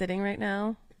way you're sitting right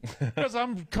now. Because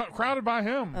I'm crowded by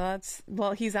him.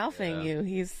 Well, he's alphaing you.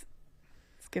 He's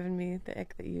giving me the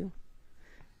ick that you.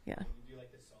 Yeah.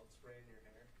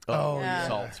 Oh, Yeah.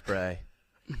 Salt spray.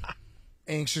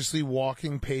 Anxiously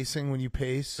walking, pacing when you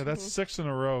pace. So that's 6 in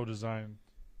a row design.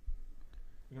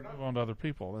 We can move on to other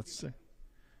people. That's sick.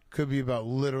 Could be about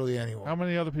literally anyone. How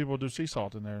many other people do sea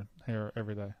salt in their hair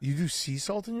every day? You do sea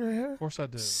salt in your hair? Of course I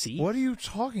do. What are you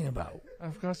talking about?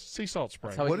 I've got sea salt spray.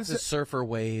 That's how What what is is it? Surfer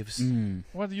waves.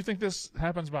 What, do you think this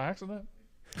happens by accident?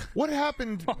 What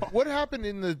happened? What happened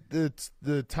in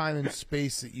the time and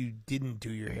space that you didn't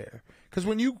do your hair? Because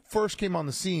when you first came on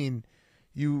the scene,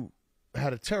 you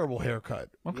had a terrible haircut.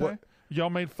 Okay. What- Y'all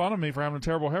made fun of me for having a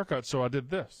terrible haircut, so I did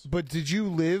this. but did you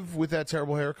live with that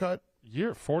terrible haircut?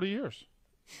 40 years.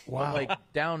 Wow. Like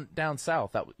down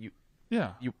south,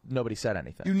 Yeah. nobody said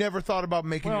anything. You never thought about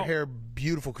making your Well- hair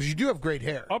beautiful because you do have great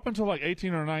hair. Up until like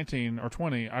 18 or 19 or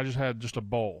 20, I just had just a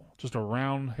bowl, just a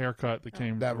round haircut that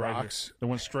came That right here, rocks. that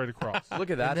went straight across. Look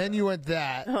at And that. then you went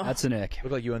that. That's an ick.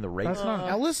 Look like you in the race. That's not.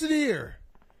 Now listen here.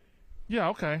 Yeah.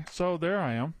 Okay. So there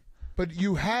I am. But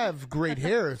you have great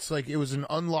hair. It's like it was an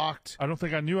unlocked. I don't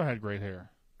think I knew I had great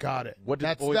hair. Got it. What did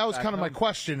That boys was back kind of my home-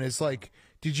 question. Is like,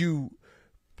 did you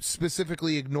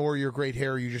specifically ignore your great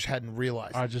hair? Or you just hadn't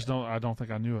realized I just don't. I don't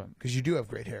think I knew it. because you do have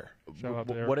great hair. Shout out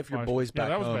to Eric What if your Fleischman. boys Yeah, back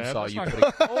that was home bad. saw That's you not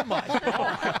putting? Oh my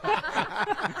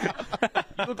god!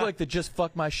 You look like the "just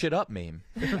fuck my shit up" meme.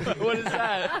 What is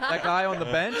that? That guy on the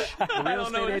bench, the real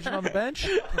estate agent on the bench.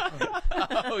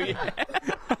 Oh yeah.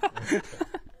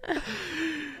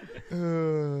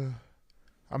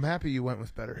 I'm happy you went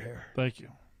with better hair. Thank you.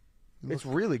 It's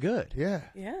really good. Yeah.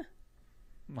 Yeah.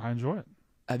 I enjoy it.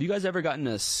 Have you guys ever gotten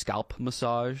a scalp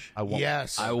massage? I want.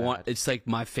 Yes. I want. It's like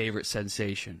my favorite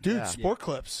sensation. Dude, sport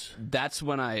clips. That's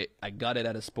when I got it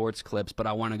at a Sports Clips, but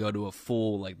I want to go to a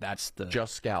full, like, that's the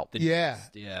Just scalp. Yeah.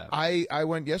 yeah. I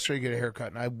went yesterday to get a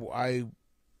haircut, and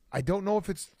I don't know if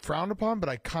it's frowned upon, but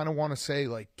I kind of want to say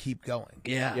like keep going.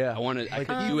 Yeah, Yeah. I want to. I Like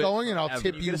could keep do it going, and I'll forever.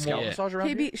 tip You you get a scalp more. massage around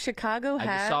here? Maybe Chicago I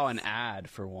has. just saw an ad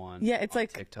for one. Yeah, it's on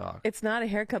like TikTok. it's not a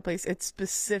haircut place. It's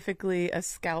specifically a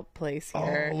scalp place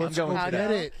here. Oh, let's in go Chicago.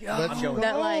 get it. Let's go.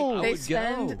 That like they would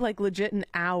spend go. like legit an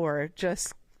hour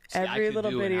just I every could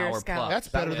little do bit an of your hour scalp. plus. That's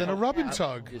better than a rub and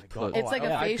tug. Put- It's like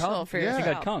a facial for your Yeah. I think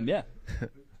I'd scalp. come, yeah.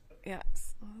 Yeah.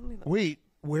 Let me look. Wait,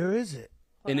 where is it?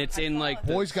 and it's in like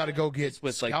the, Boys got to go get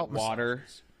with like scalp water.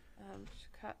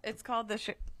 It's called the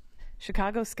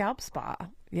Chicago Scalp Spa.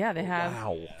 Yeah, they have.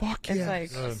 Wow. Fuck It's yeah. like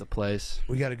That's the place.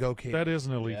 We got to go, Kate. That is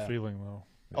an elite feeling, though.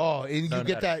 Oh, and you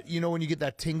get that, you know, when you get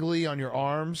that tingly on your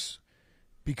arms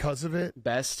because of it?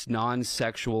 Best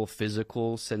non-sexual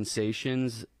physical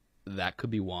sensations. That could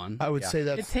be one. I would say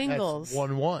that's The tingles.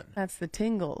 That's 1-1. that's the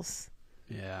tingles.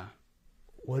 Yeah,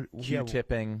 What?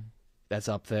 Q-tipping, that's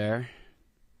up there.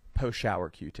 post-shower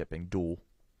Q-tipping, dual.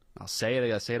 I'll say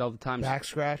it. I say it all the time. Back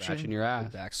scratching. Scratching your ass.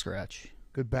 Back scratch.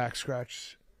 Good back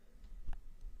scratch.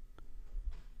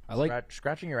 I like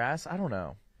Scratching your ass? I don't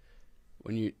know.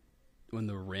 When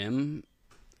the rim,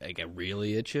 like, it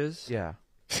really itches. Yeah.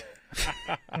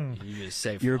 You just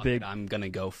say, You're "Fuck big- it, I'm gonna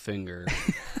go finger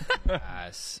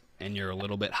ass," and you're a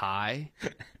little bit high,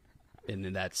 and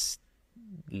then that's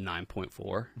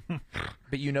 9.4.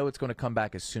 But you know it's going to come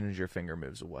back as soon as your finger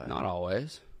moves away. Not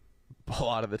always. A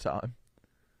lot of the time.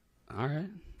 All right.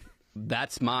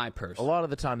 That's my A person. lot of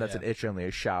the time, that's an itch only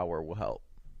a shower will help.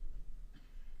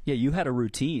 Yeah, you had a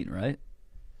routine, right?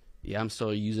 Yeah, I'm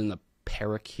still using the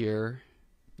Paracure.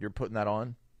 You're putting that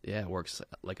on? Yeah, it works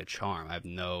like a charm. I have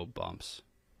no bumps.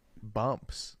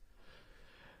 Bumps.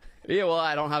 Yeah, well,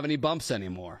 I don't have any bumps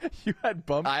anymore. You had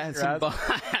bumps? I in had your some.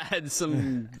 ass? I had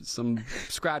some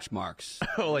scratch marks,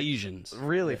 lesions.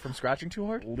 Really? From scratching too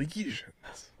hard? Lesions.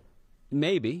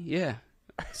 Maybe, yeah.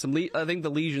 I think the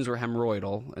lesions were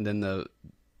hemorrhoidal, and then the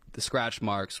scratch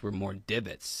marks were more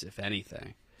divots, if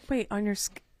anything. Wait, on your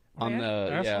On the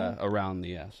Asshole? around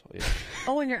the asshole. Yeah.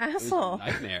 oh, on your It was a asshole.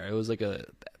 nightmare. It was like a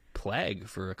plague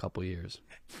for a couple years.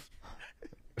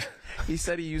 He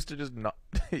said he used to just not.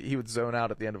 He would zone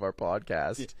out at the end of our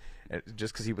podcast,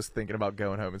 just because he was thinking about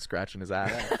going home and scratching his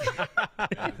ass.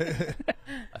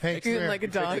 Hank, Doing like a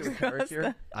dog.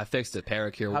 I fixed it.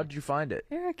 Paracure. How'd you find it?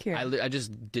 Paracure. I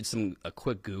just did a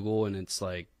quick Google, and it's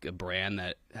like a brand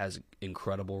that has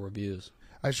incredible reviews.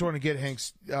 I just want to get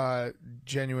Hank's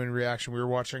genuine reaction. We were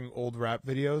watching old rap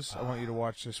videos. I want you to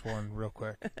watch this one real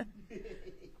quick.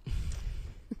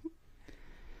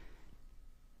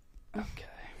 Okay.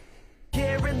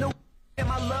 Here in the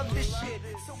I love this shit.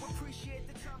 So appreciate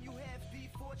the time you have. Be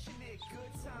fortunate.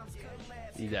 Good times, good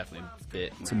laughs. He definitely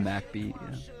bit. It's a Mac beat.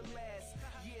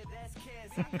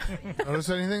 Yeah. Notice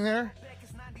anything there?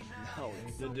 No.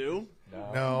 The do?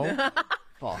 No.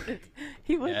 Fuck.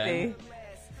 He would Yeah. be.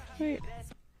 Wait.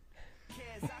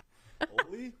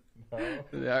 Holy?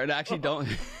 No. Actually, don't.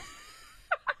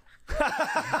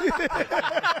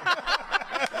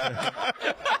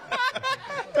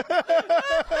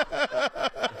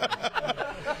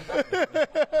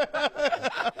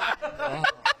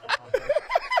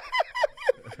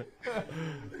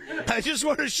 I just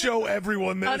want to show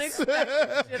everyone this.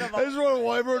 Unexpected shit of all. I just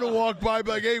want everyone to walk by and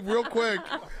be like, hey, real quick.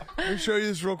 Let me show you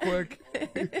this real quick.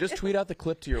 Just tweet out the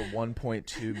clip to your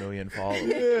 1.2 million followers.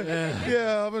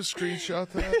 Yeah, I'm going to screenshot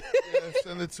that. Yeah,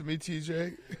 send it to me,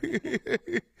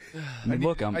 TJ.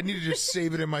 I need to just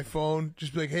save it in my phone.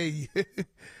 Just be like, hey,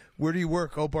 where do you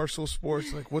work? Oh, Barstool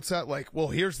Sports. Like, what's that like? Well,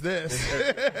 here's this.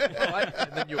 I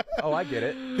get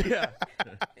it. Yeah.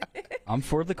 I'm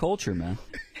for the culture, man.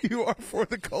 You are for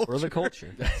the culture. For the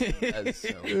culture. That's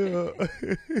so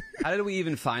How did we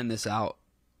even find this out?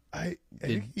 I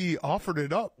think he offered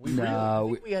it up. We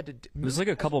had to. It was like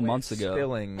a couple months ago.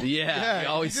 Spilling. Yeah. You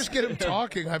always just get him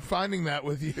talking. I'm finding that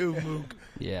with you, Mook.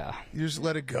 Yeah. You just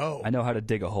let it go. I know how to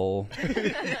dig a hole.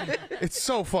 It's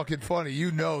so fucking funny.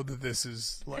 You know that this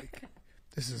is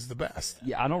the best.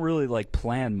 Yeah, I don't really like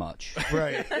plan much.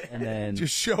 Right. And then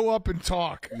just show up and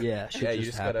talk. Yeah, shit you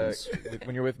just happens. Gotta.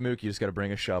 When you're with Mook, you just gotta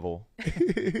bring a shovel,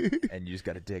 and you just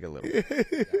gotta dig a little bit.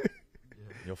 Yeah.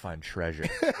 You'll find treasure.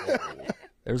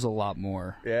 There's a lot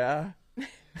more. Yeah.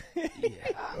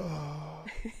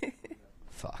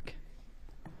 Fuck.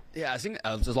 Yeah, I think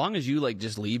as long as you like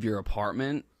just leave your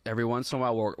apartment every once in a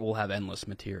while, we'll have endless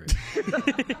material.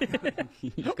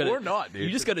 Or not, dude.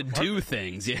 You just got to do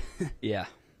things. Yeah. Yeah.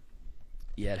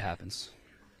 Yeah, it happens.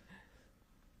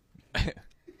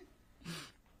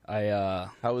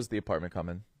 How is the apartment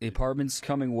coming? The apartment's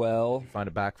coming well. Find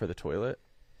a back for the toilet?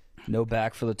 No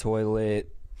back for the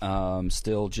toilet.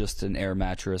 Still just an air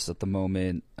mattress at the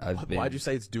moment. Why'd you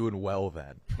say it's doing well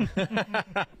then?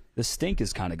 The stink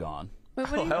is kind of gone. Wait,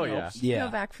 what do you hell mean? yeah.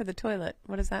 Go back for the toilet.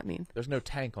 What does that mean? There's no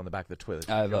tank on the back of the toilet.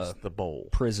 I have just the bowl.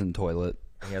 Prison toilet.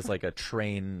 And he has like a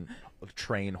train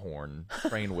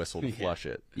whistle to flush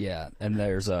it. Yeah, and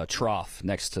there's a trough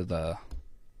next to the.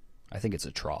 I think it's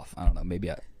a trough. I don't know.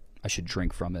 Maybe I should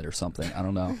drink from it or something. I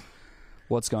don't know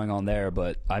what's going on there.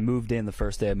 But I moved in the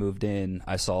first day I moved in.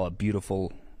 I saw a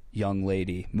beautiful young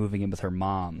lady moving in with her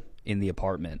mom in the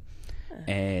apartment,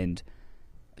 and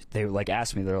they like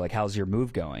asked me. They're like, "How's your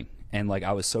move going?" And like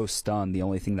I was so stunned. The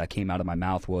only thing that came out of my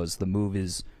mouth was, "The move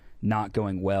is not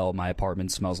going well. My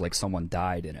apartment smells like someone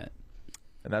died in it."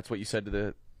 And that's what you said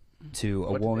to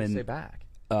a what woman. Did they say back?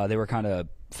 They were kind of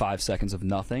 5 seconds of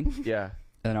nothing. Yeah.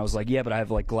 And I was like, yeah, but I have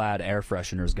like Glad air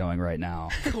fresheners going right now.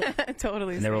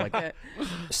 Totally. And they were like,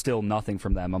 still nothing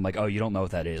from them. I'm like, oh, you don't know what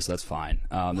that is. That's fine.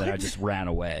 Then I just ran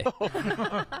away.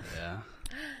 Yeah.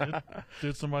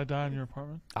 Did somebody die in your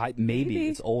apartment? Maybe.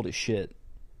 It's old as shit.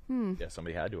 Yeah,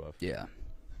 somebody had to have. Yeah.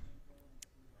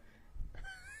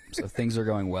 So things are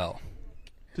going well.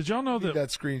 Did y'all know that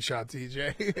screenshot,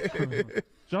 TJ? Did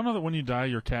y'all know that when you die,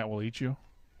 your cat will eat you?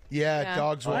 Yeah,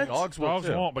 dogs won't. Dogs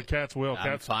won't, but cats will. I'm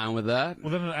Cats fine with that.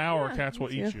 Within an hour, cats will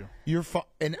eat you. You're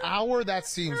an hour? That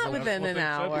seems Not like within an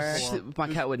hour. My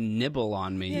cat would nibble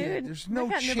on me. Dude, there's no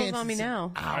my cat chance nibbles on me it's an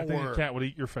now. I think a cat would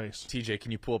eat your face. TJ,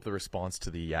 can you pull up the response to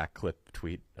the Yak clip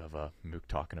tweet of Mook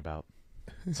talking about?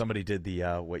 Somebody did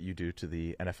the what you do to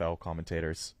the NFL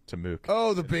commentators to Mook.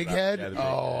 Oh, the big head? Yeah, the big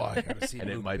I head. gotta see And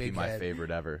Mook it might be big my head.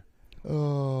 favorite ever.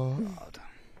 Oh.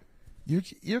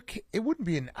 It wouldn't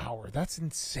be an hour. That's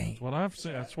insane. What I've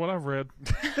seen. That's what I've read.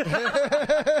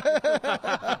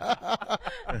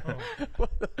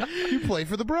 You play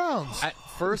for the Browns. At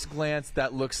first glance,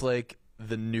 that looks like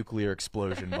the nuclear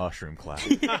explosion mushroom cloud.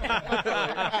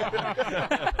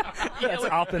 That's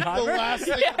Oppenheimer. The last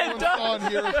thing anyone saw in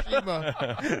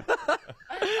Hiroshima.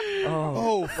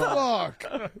 Oh, fuck.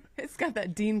 It's got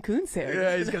that Dean Koontz hair.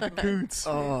 Yeah, he's got the Koontz.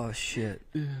 Oh, shit.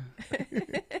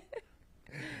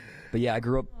 But yeah, I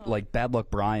grew up, like, Bad Luck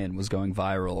Brian was going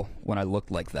viral when I looked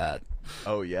like that.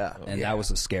 Oh yeah, and that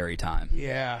was a scary time.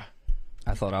 Yeah.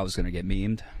 I thought I was going to get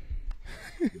memed.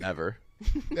 Never.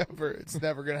 Never. It's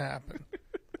never going to happen.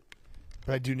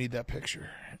 But I do need that picture.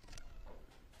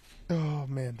 Oh,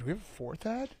 man. Do we have a fourth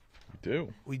ad? We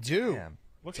do. We do.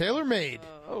 TaylorMade.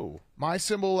 Oh. My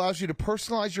Symbol allows you to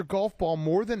personalize your golf ball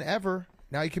more than ever.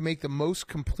 Now you can make the most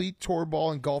complete tour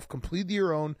ball in golf completely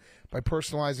your own by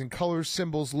personalizing colors,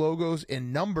 symbols, logos,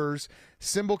 and numbers.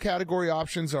 Symbol category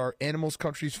options are animals,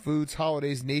 countries, foods,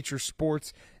 holidays, nature,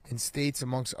 sports, and states,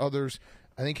 amongst others.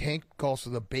 I think Hank golfs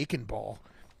with a bacon ball.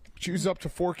 Choose up to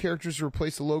 4 characters to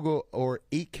replace the logo or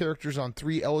 8 characters on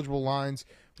 3 eligible lines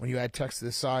when you add text to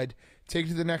the side. Take it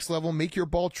to the next level. Make your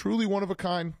ball truly one of a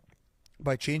kind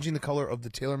by changing the color of the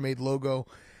TaylorMade logo.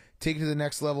 Take it to the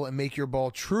next level and make your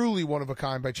ball truly one of a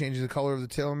kind by changing the color of the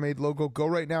TaylorMade logo. Go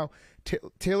right now.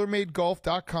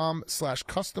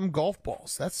 TaylorMadeGolf.com/custom golf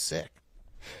balls. That's sick.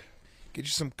 Get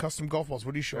you some custom golf balls.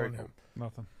 What are you showing him?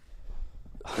 Nothing.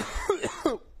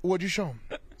 What'd you show him?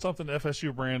 Something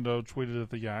FSU Brando tweeted at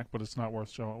the Yak, but it's not worth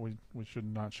showing. We should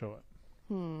not show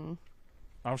it.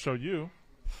 I'll show you.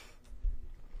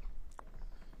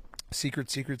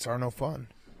 Secrets are no fun.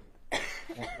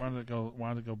 Why did it go?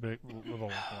 Why did it go big? Little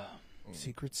like that?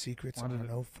 Secrets Why are did it-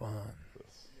 no fun.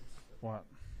 What?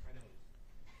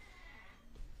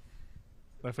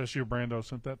 FSU Brando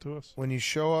sent that to us. When you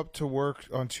show up to work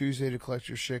on Tuesday to collect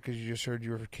your shit because you just heard you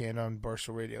were canned on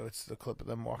Barstool Radio, it's the clip of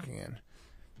them walking in.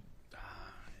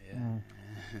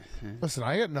 Listen,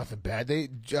 I got nothing bad.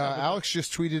 Alex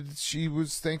just tweeted she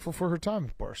was thankful for her time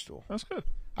with Barstool. That's good.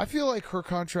 I feel like her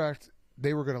contract,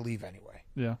 they were going to leave anyway.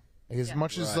 Yeah. As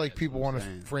much as Right, like that's people what I'm want to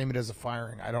saying. frame it as a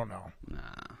firing, I don't know. Nah.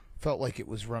 Felt like it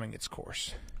was running its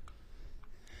course.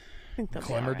 I think they'll be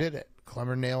Clemmer all right. did it.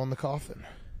 Clemmer nail in the coffin.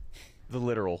 The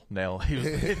literal nail. He was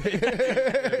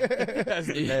That's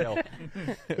the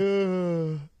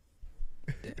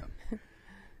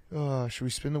nail. Should we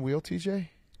spin the wheel, TJ?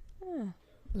 This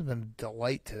has been a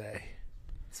delight today.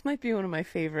 This might be one of my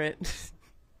favorite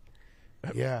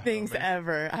Yeah. things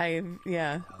ever.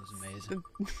 Yeah. That was amazing.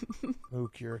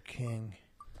 Mook, you're a king.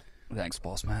 Thanks,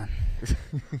 boss man.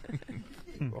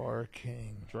 You are a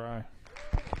king. Dry.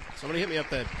 Somebody hit me up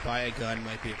that buy a gun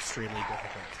might be extremely difficult.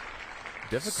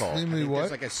 Difficult. Extremely what?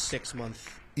 There's like a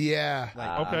 6-month. Yeah.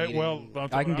 Okay, meeting. well, I'll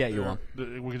throw I can it out get you there.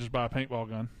 one. We could just buy a paintball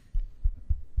gun,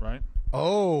 right?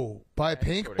 Oh, buy a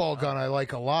paintball gun I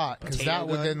like a lot because that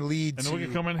would then lead And to. then we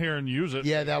can come in here and use it.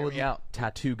 Yeah, that Hear would. me out.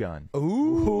 Tattoo gun.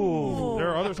 Ooh. There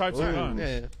are other types of guns.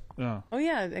 Yeah. Yeah. Oh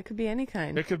yeah, it could be any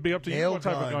kind. It could be up to you Nail what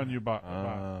type of gun. gun you buy.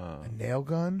 A nail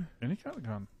gun? Any kind of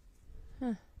gun.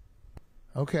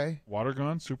 Okay. Water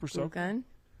gun, super Blue soak. gun. So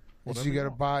Whatever you got to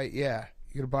want. buy, you got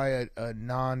to buy a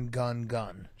non-gun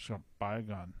gun. Just gonna buy a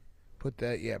gun. Put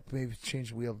that, maybe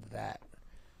change the wheel to that.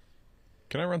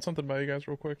 Can I run something by you guys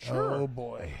real quick? Oh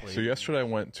boy. So yesterday I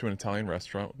went to an Italian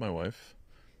restaurant with my wife,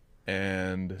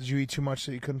 and Did you eat too much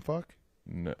that you couldn't fuck?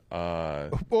 Oh.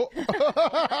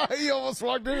 You almost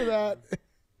walked into that.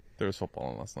 there was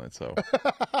football on last night, so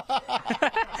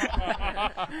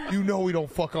You know we don't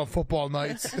fuck on football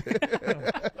nights.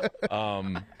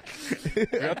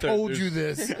 I told you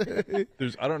this.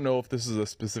 I don't know if this is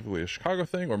specifically a Chicago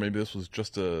thing or maybe this was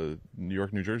just a New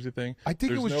York, New Jersey thing. I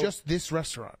think it There's was no- just this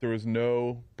restaurant. There was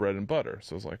no bread and butter,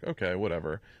 so I was like, okay,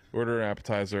 whatever. Order an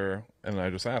appetizer, and I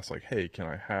just asked, like, hey, can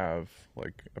I have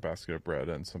like a basket of bread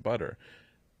and some butter?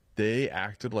 They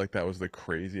acted like that was the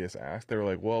craziest ask. They were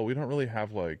like, well, we don't really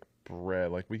have like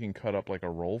bread, like we can cut up like a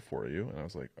roll for you. And I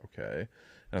was like, okay.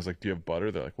 And I was like, do you have butter?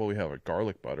 They're like, well, we have a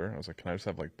garlic butter. And I was like, can I just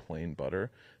have like plain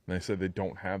butter? And they said they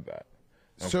don't have that.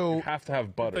 And I was like, So- you have to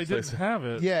have butter. They So didn't have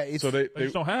it. Yeah, it's so they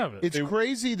just don't have it. it's they-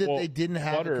 crazy that well, they didn't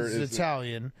have it butter because it's is-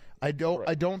 Italian. I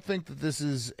don't think that this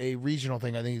is a regional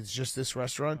thing. I think it's just this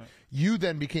restaurant. You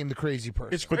then became the crazy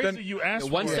person. It's crazy then- you asked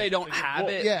Once for they it. don't have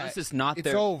it, yeah, once it's not it's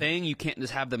their over. thing, you can't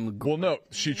just have them. Well, no,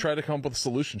 she tried to come up with a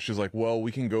solution. She's like, well,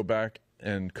 we can go back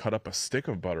and cut up a stick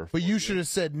of butter. But you should have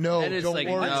said no. And it's Don't like,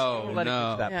 worry. no, Let it get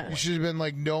to no. that Yeah. You point. should have been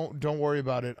like, don't worry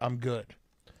about it. I'm good.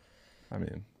 I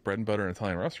mean, bread and butter in an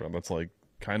Italian restaurant, that's like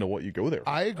kind of what you go there for.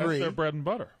 I That's agree. their bread and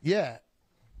butter. Yeah,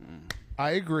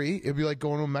 I agree. It'd be like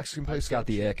going to a Mexican place. Got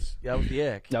the ick. Yeah, with the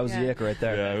ick. That was the Yeah. ick right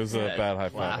there. Yeah, it was a bad high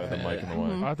five. I had the Laugh mic at in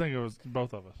the way. I think it was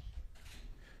both of us.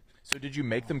 So did you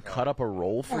make them cut up a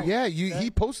roll for you? Yeah,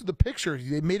 he posted the picture.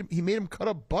 He made him cut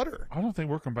up butter. I don't think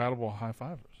we're compatible high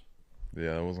fivers.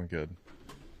 Yeah, that wasn't good.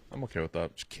 I'm okay with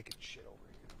that. Just kicking shit over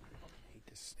here. I hate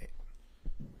this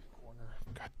corner.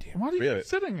 God damn. Why are you Yeah.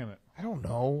 sitting in it? I don't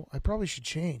know. I probably should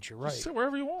change. You're right. Just sit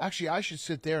wherever you want. Actually, I should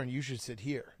sit there and you should sit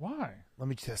here. Why? Let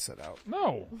me test that out.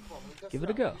 No. Give it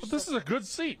a go. But this is a good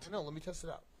seat. No, let me test it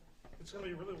out. It's gonna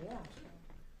be really warm.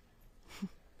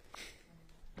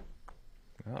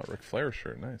 Oh, Ric Flair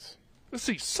shirt, nice. This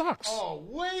seat sucks. Oh,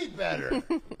 way better.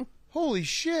 Holy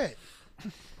shit.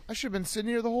 I should have been sitting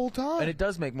here the whole time. And it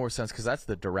does make more sense because that's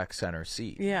the direct center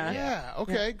seat. Yeah,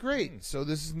 okay, great. So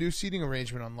this is new seating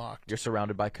arrangement unlocked. You're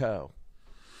surrounded by Co.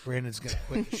 Brandon's going to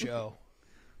quit the show.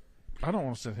 I don't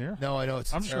want to sit here. No, I know.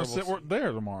 It's I'm just going to sit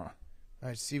there tomorrow. All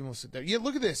right, Steven will sit there. Yeah,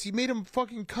 look at this. He made him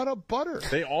fucking cut up butter.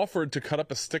 They offered to cut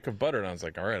up a stick of butter, and I was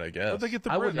like, all right, I guess. But they get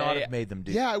the I would bread. not have made them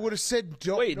do Yeah, I would have said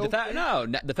don't. Wait, no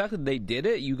the fact that they did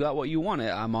it, you got what you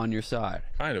wanted. I'm on your side.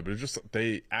 Kind of, but it just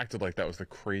they acted like that was the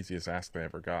craziest ask they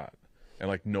ever got, and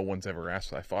like no one's ever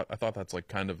asked. I thought that's like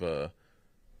kind of a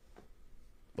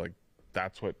like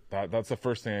that's the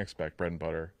first thing I expect. Bread and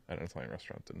butter at an Italian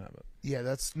restaurant. Didn't have it. Yeah,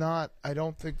 that's not. I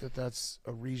don't think that's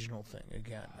a regional thing.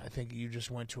 Again, I think you just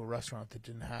went to a restaurant that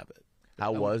didn't have it.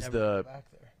 How was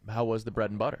the bread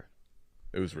and butter?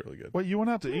 It was really good. Wait, you went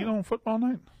out to eat on football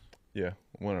night? Yeah,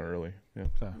 went out early. Yeah.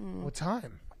 Okay. What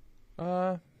time?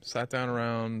 Sat down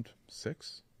around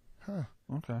 6. Huh.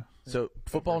 Okay. So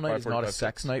football night is not a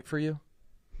sex night for you?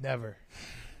 Never.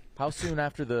 How soon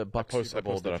after the Bucks Super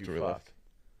Bowl posted did after you we fuck? left.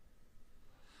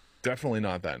 Definitely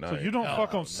not that night. So you don't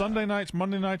fuck on Sunday nights,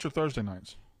 Monday nights, or Thursday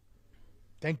nights?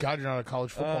 Thank God you're not a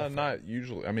college football fan. Not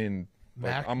usually. I mean,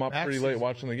 like, Mac- I'm up Max pretty late is-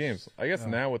 watching the games. I guess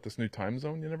now with this new time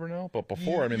zone, you never know. But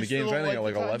before, You- I mean, you the game's still ending at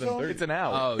like like the time zone? 11:30. It's an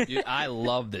hour. Oh, dude, I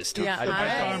love this. Yeah, I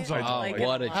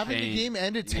what a Having the change. game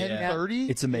end at 10:30.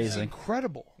 It's amazing. Is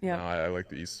incredible. Yeah. No, I like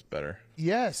the East better.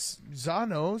 Yes, Za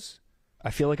knows.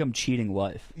 I feel like I'm cheating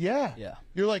life. Yeah. Yeah.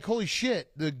 You're like, holy shit,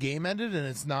 the game ended and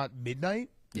it's not midnight?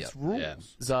 It's rules. Yeah.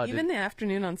 Zod, Even the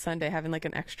afternoon on Sunday, having like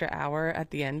an extra hour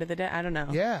at the end of the day. I don't know.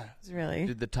 Yeah. It's really.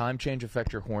 did the time change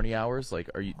affect your horny hours? Like,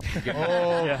 are you? you getting-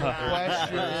 Oh, good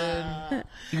question.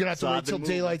 You're going to have to So wait I've till been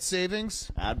moving. daylight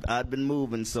savings? I've been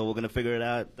moving, so we're gonna figure it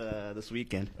out this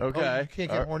weekend. Okay. Oh, you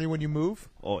can't get horny when you move?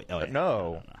 Oh yeah.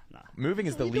 No. Moving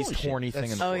is the You're least doing shit. horny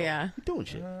thing in the Oh world. yeah. You're doing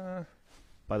shit.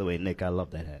 By the way, Nick, I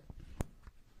love that hat.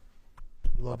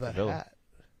 Love that Villa. hat.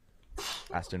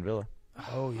 Aston Villa.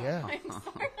 Oh, yeah.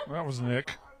 That was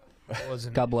Nick. That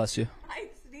wasn't God bless you. I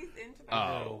sneezed into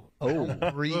my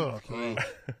Don't breathe, Kate.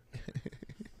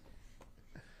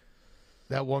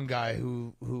 That one guy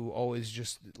who always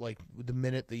just, like, the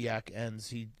minute the yak ends,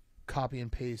 he copy and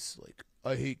pastes, like,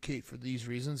 I hate Kate for these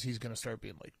reasons. He's going to start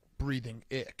being, like, breathing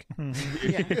ick.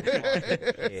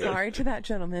 Sorry to that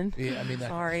gentleman. Yeah, I mean, that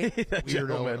Sorry.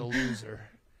 weirdo and a loser.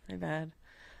 My bad.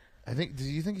 Do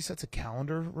you think he sets a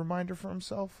calendar reminder for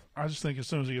himself? I just think as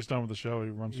soon as he gets done with the show, he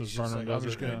runs to He's his just burner and like, does I'm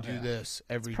just it. going to do this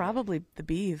every Probably the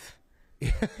beef. He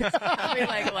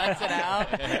like lets it out.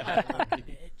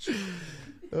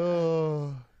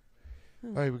 Oh. All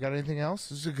right, we got anything else?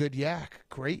 This is a good yak.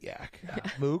 Great yak.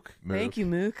 Mook. Thank you,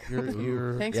 Mook.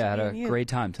 You're, Thanks Yeah, I for had a being you. great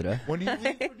time today. when do you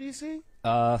leave for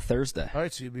DC? Thursday. All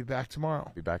right, so you'll be back tomorrow.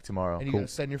 Be back tomorrow. And you got to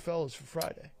send your fellows for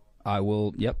Friday. I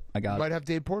will. Yep, I You got might it. have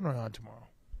Dave Portnoy on tomorrow.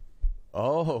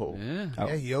 Oh. Yeah. Oh.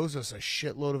 Yeah, he owes us a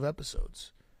shitload of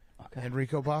episodes.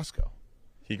 Enrico Bosco.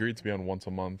 He agreed to be on once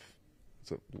a month.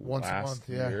 Is it Once a last month,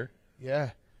 yeah. year? Yeah.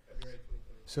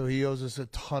 So he owes us a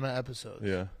ton of episodes.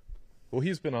 Yeah. Well,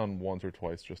 he's been on once or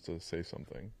twice just to say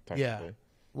something. Yeah. Technically.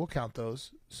 We'll count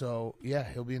those. So, yeah,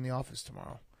 he'll be in the office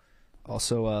tomorrow.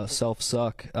 Also, self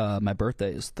suck. My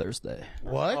birthday is Thursday.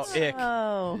 What? Oh, ick.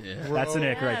 Oh. That's an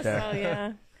ick right Yes, there. Oh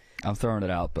yeah. I'm throwing it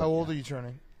out, How but old are you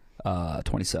turning?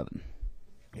 27.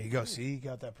 There you go. See, you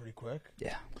got that pretty quick.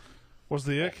 Yeah. Was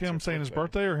the ick him saying his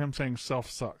birthday or him saying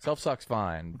self-suck? Self-suck's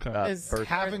fine. Okay. His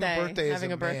Having a birthday as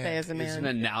having a a birthday man as a is man. And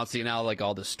announcing how like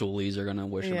all the stoolies are gonna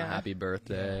wish him a Yeah. happy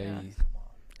birthday.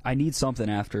 I need something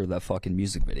after that fucking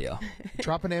music video.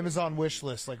 Drop an Amazon wish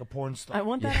list like a porn star. I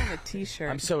want that on a T-shirt.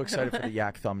 I'm so excited for the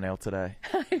yak thumbnail today.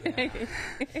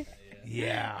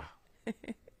 Yeah.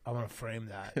 I'm going to frame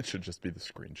that. It should just be the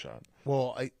screenshot.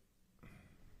 Well,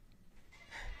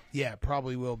 yeah, it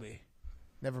probably will be.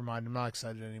 Never mind. I'm not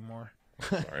excited anymore.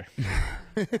 Sorry.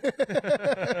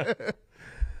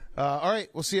 All right.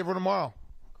 We'll see everyone tomorrow.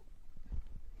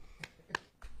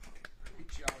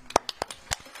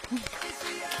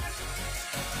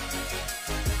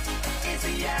 It's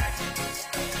a yak.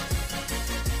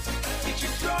 Get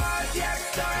your straws, yak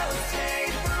style, and stay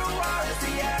for a while. It's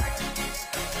a yak.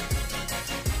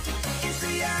 It's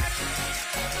a yak.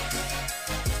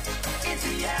 It's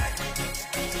a yak.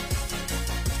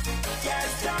 Yeah,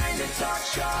 it's time to talk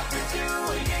shop and do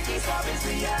a Yankee swap. It's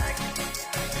a yak.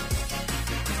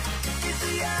 It's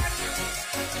a yak.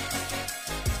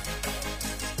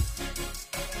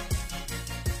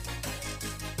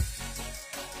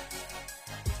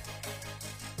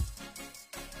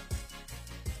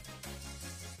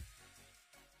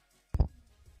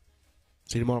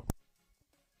 See you tomorrow.